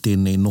roto i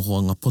tēnei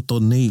nohoanga poto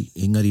nei,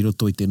 engari i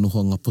roto i te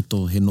nohoanga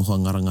poto, he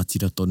nohoanga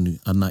rangatira tonu,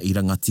 ana i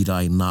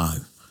rangatira ai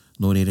nāu.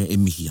 Nō rere e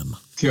mihi ana.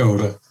 Kia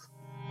ora.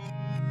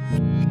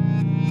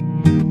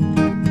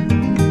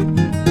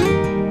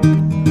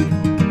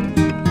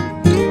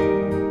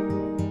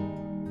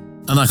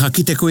 Ana ka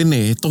kite koe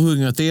ne, he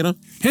tohunga tērā?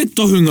 He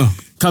tohunga.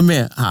 Ka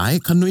mea,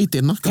 ka nui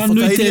tēnā. Ka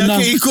nui tēnā.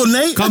 Ke iko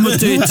nei. Ka mo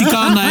te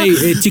tikana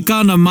e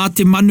tikana mā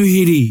te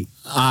manuhiri.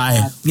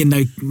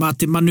 Mā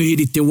te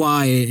manuhiri te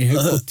wā e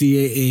haukoti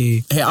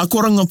He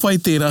akoranga pai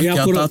tērā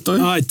kia tātou.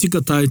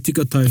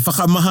 Tika tai.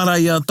 Whakamahara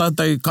i a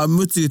tātou ka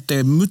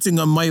te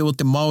mutinga mai o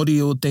te Māori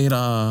o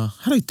tērā,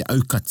 harai te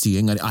aukati,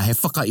 engari, he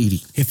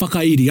whakairi. He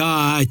whakairi,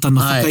 tana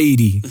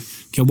whakairi.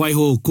 Kia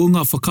waiho, ko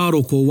ngā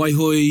whakaro ko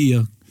waiho e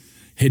ia.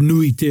 He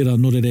nui tērā,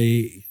 no rere,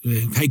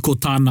 hei ko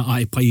tāna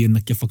ai pai ena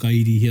kia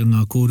whakairi hea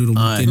ngā kōrero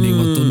mo tēnei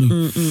wā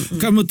tonu.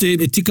 Kai mo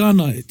te tika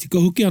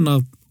hoki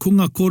ana, ko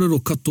ngā kōrero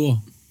katoa.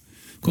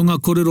 Ko ngā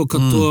kōrero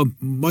katoa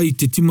mai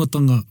te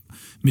timatanga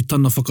me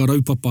tana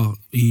whakaraupapa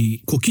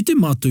ko ki te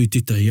mātou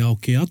te tai ao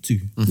ke atu.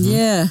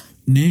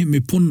 Ne, me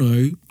pono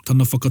au,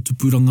 tana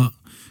whakatupuranga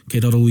kei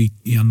raro i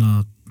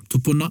ana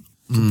tupuna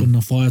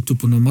whaia,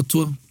 tupuna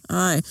matua.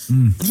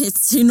 He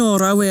tino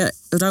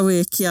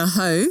rawe kia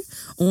hau,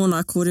 o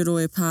ngā kōrero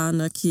e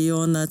pāna ki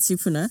o ngā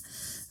tupuna.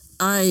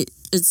 I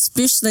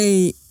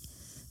especially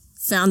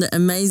found it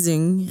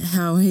amazing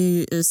how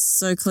he is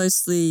so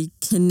closely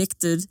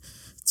connected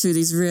to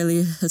these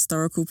really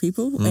historical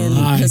people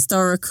and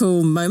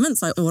historical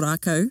moments like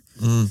Ōrākau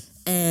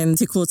and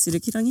Te Kōtira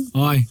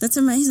Kirangi. That's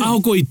amazing. Aho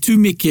ko I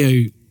tūmeke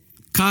au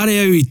kāre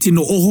au I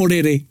tino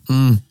ohorere.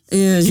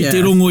 Ki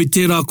te rongo I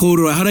tērā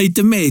kōrua. Hara I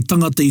te me,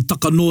 tangata I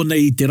takano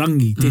nei I te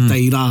rangi, te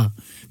tai rā.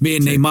 Me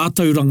nei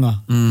mātauranga.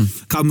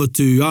 Ka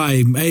mutu,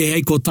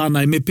 hei ko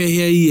tāna, me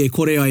pehea I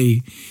kore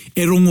ai,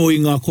 e rongo I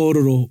ngā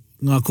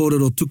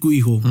kōrero tuku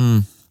iho.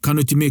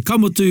 Kanuti me, ka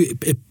mutu,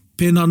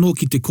 pēnā no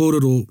ki te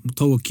kōrero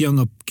taua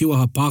kianga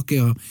kiwaha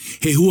Pākehā,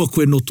 he hua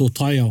koe no tō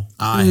taiao.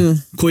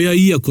 Koia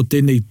ia ko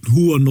tēnei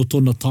hua no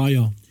tōna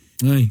taiao.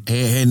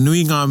 He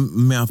nui ngā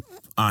mea,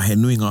 he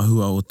nui ngā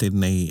hua o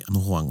tēnei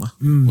nohoanga,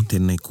 o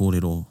tēnei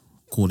kōrero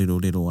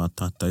rero a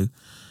tātou.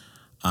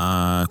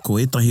 Ko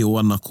etahi o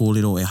ana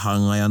kōrero e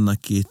hāngai ana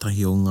ki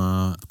etahi o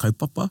ngā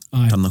kaupapa,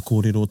 tana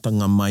kōrero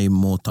tanga mai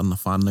mō tana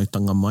whānau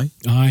tanga mai.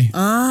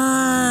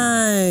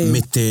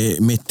 Me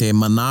te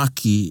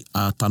manaaki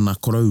a tana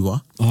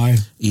koraua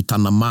I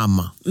tana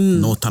māma,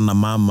 no tana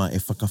māma e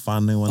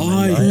whakawhānau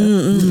ana.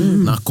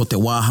 Nā ko te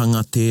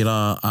wāhanga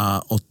tērā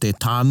o te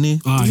tāne,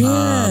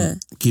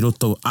 ki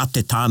roto a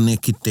te tāne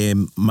ki te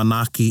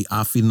manaaki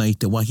āwhina I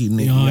te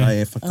wahine ia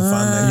e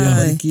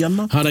whakawhānau ki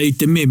ana. Hara I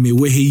te me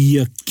wehe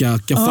ia kia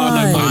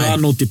whānau mai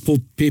anō te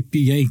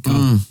pepi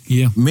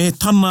Me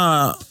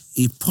tana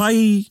I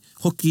pai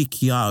hoki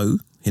ki au,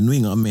 he nui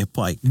ngā mea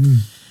pai.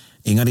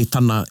 Engari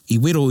tana I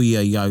wero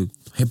ia I au,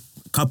 he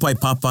kapai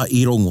papa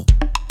I rongo.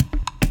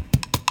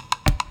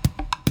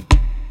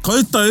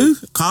 Koutou,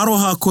 ka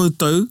aroha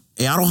koutou,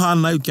 e aroha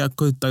nau kia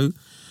koutou,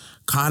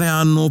 kāre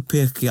anō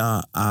pēr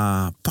kia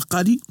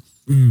pakari,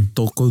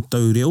 tō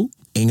koutou reo,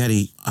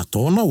 engari a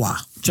tōna wā.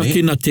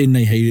 Chakina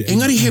tēnei hei.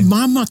 Engari he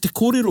māma te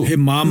kōrero. He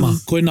māma,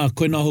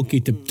 koina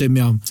hoki te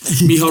mea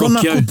miharo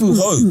ki au.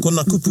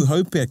 Kona kupu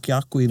hau pēr ki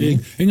a koe ni.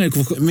 Engari,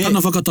 tana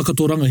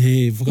whakatakatoranga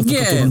he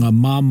whakatakatoranga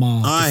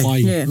māma te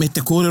whai. Me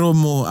te kōrero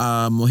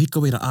mo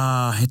hikawera,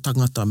 he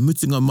tangata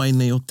mutinga mai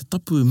nei o te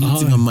tapu,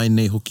 mutinga mai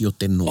nei hoki o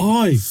te no.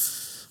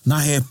 Nā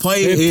he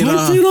pai e rā.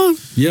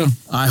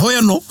 Ai, hoi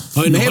anō.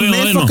 Me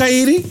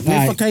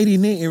whakairi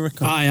ne,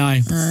 Erika.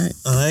 Ai.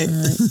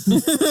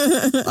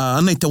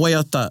 Anei te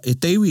waiata e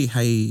te iwi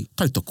hei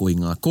tautoko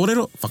I ngā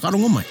kōrero,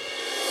 whakarongo mai.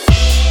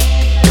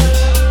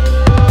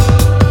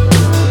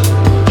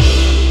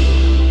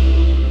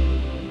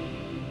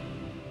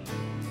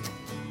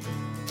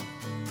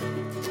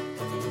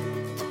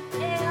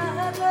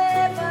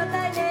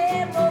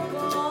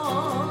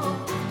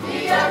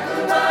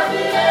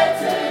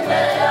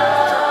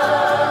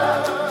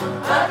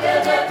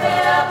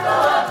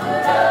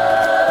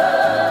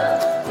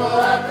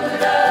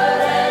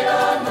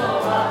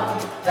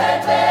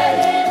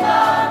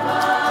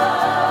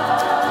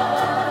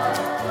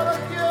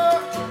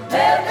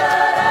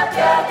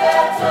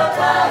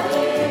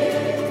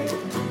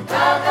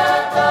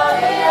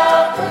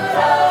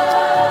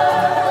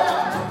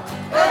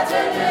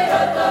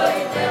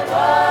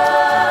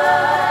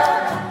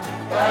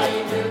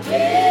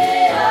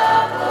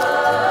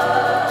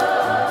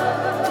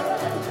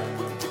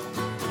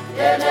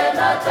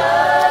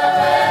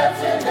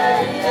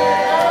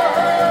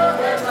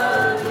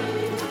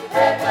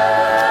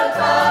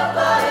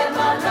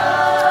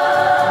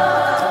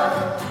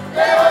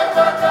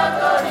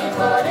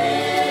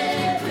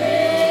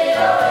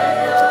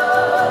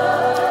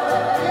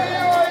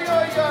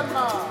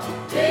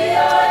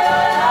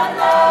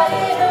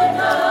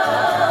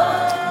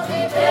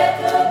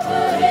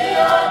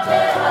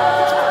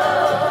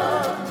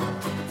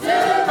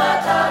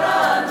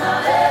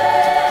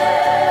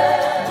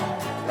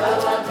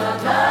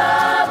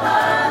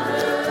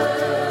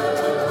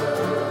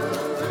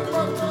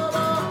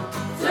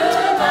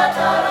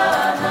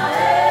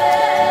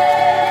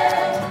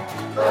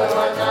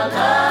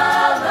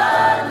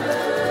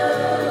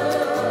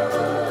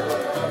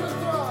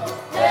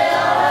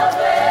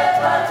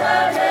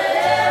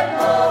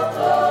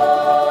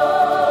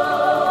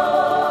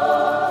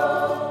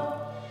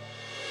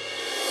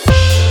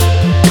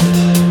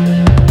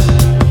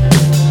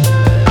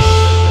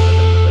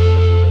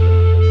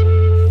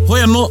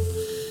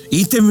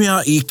 I te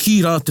mea I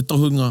ki rā te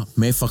tohunga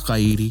me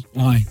whakairi.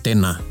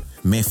 Tēnā,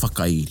 me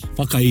whakairi.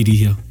 Whakairi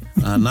hia.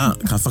 Nā,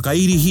 ka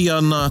whakairi hia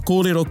nā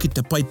kōrero ki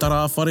te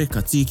paitara whare,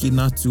 ka tiki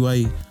nātu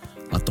ai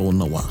a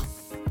tōna wā.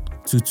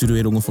 Tūturu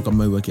e rongo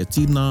whakamaua kia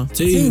tīnā.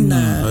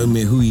 Tīnā. Au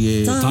me hui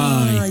e.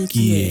 Tai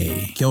ki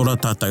e. Kia ora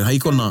tātou, hei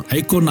kona.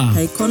 Hei kona.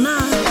 Hei kona.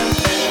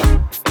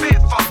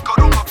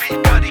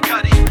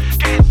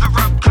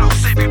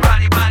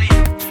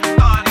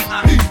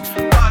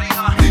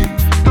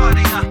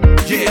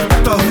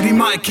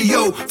 Ki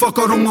o,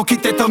 whakarongo ki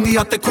te tangi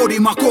a te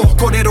korimako.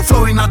 Kōrero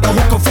flowing out the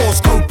hook of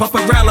force. Kaupapa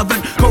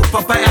relevant,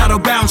 kaupapa out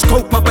of bounds.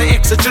 Kaupapa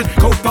exigent,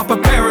 kaupapa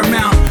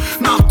paramount.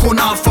 Nā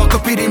kona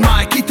whakapiri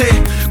mai ki te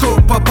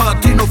kaupapa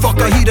tino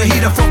whakahira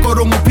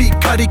whakarongo pi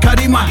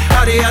kari mai.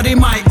 Hare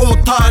mai, o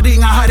tā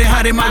ringa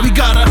hare mai. We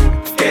gotta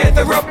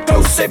gather up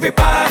close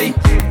everybody.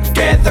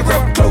 Gather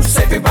up close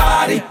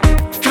everybody.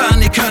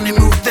 Kani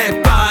move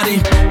that body.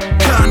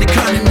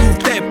 Kani move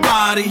that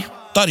body.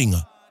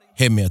 Taringa.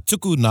 He mea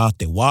tuku nā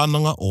te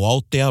wānanga o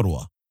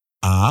Aotearoa,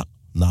 ā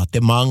nā te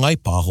māngai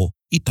pāho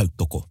I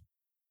tautoko.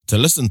 To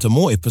listen to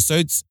more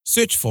episodes,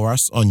 search for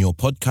us on your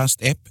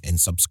podcast app and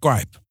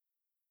subscribe.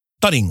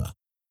 Taringa,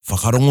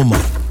 whakarongo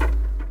mai.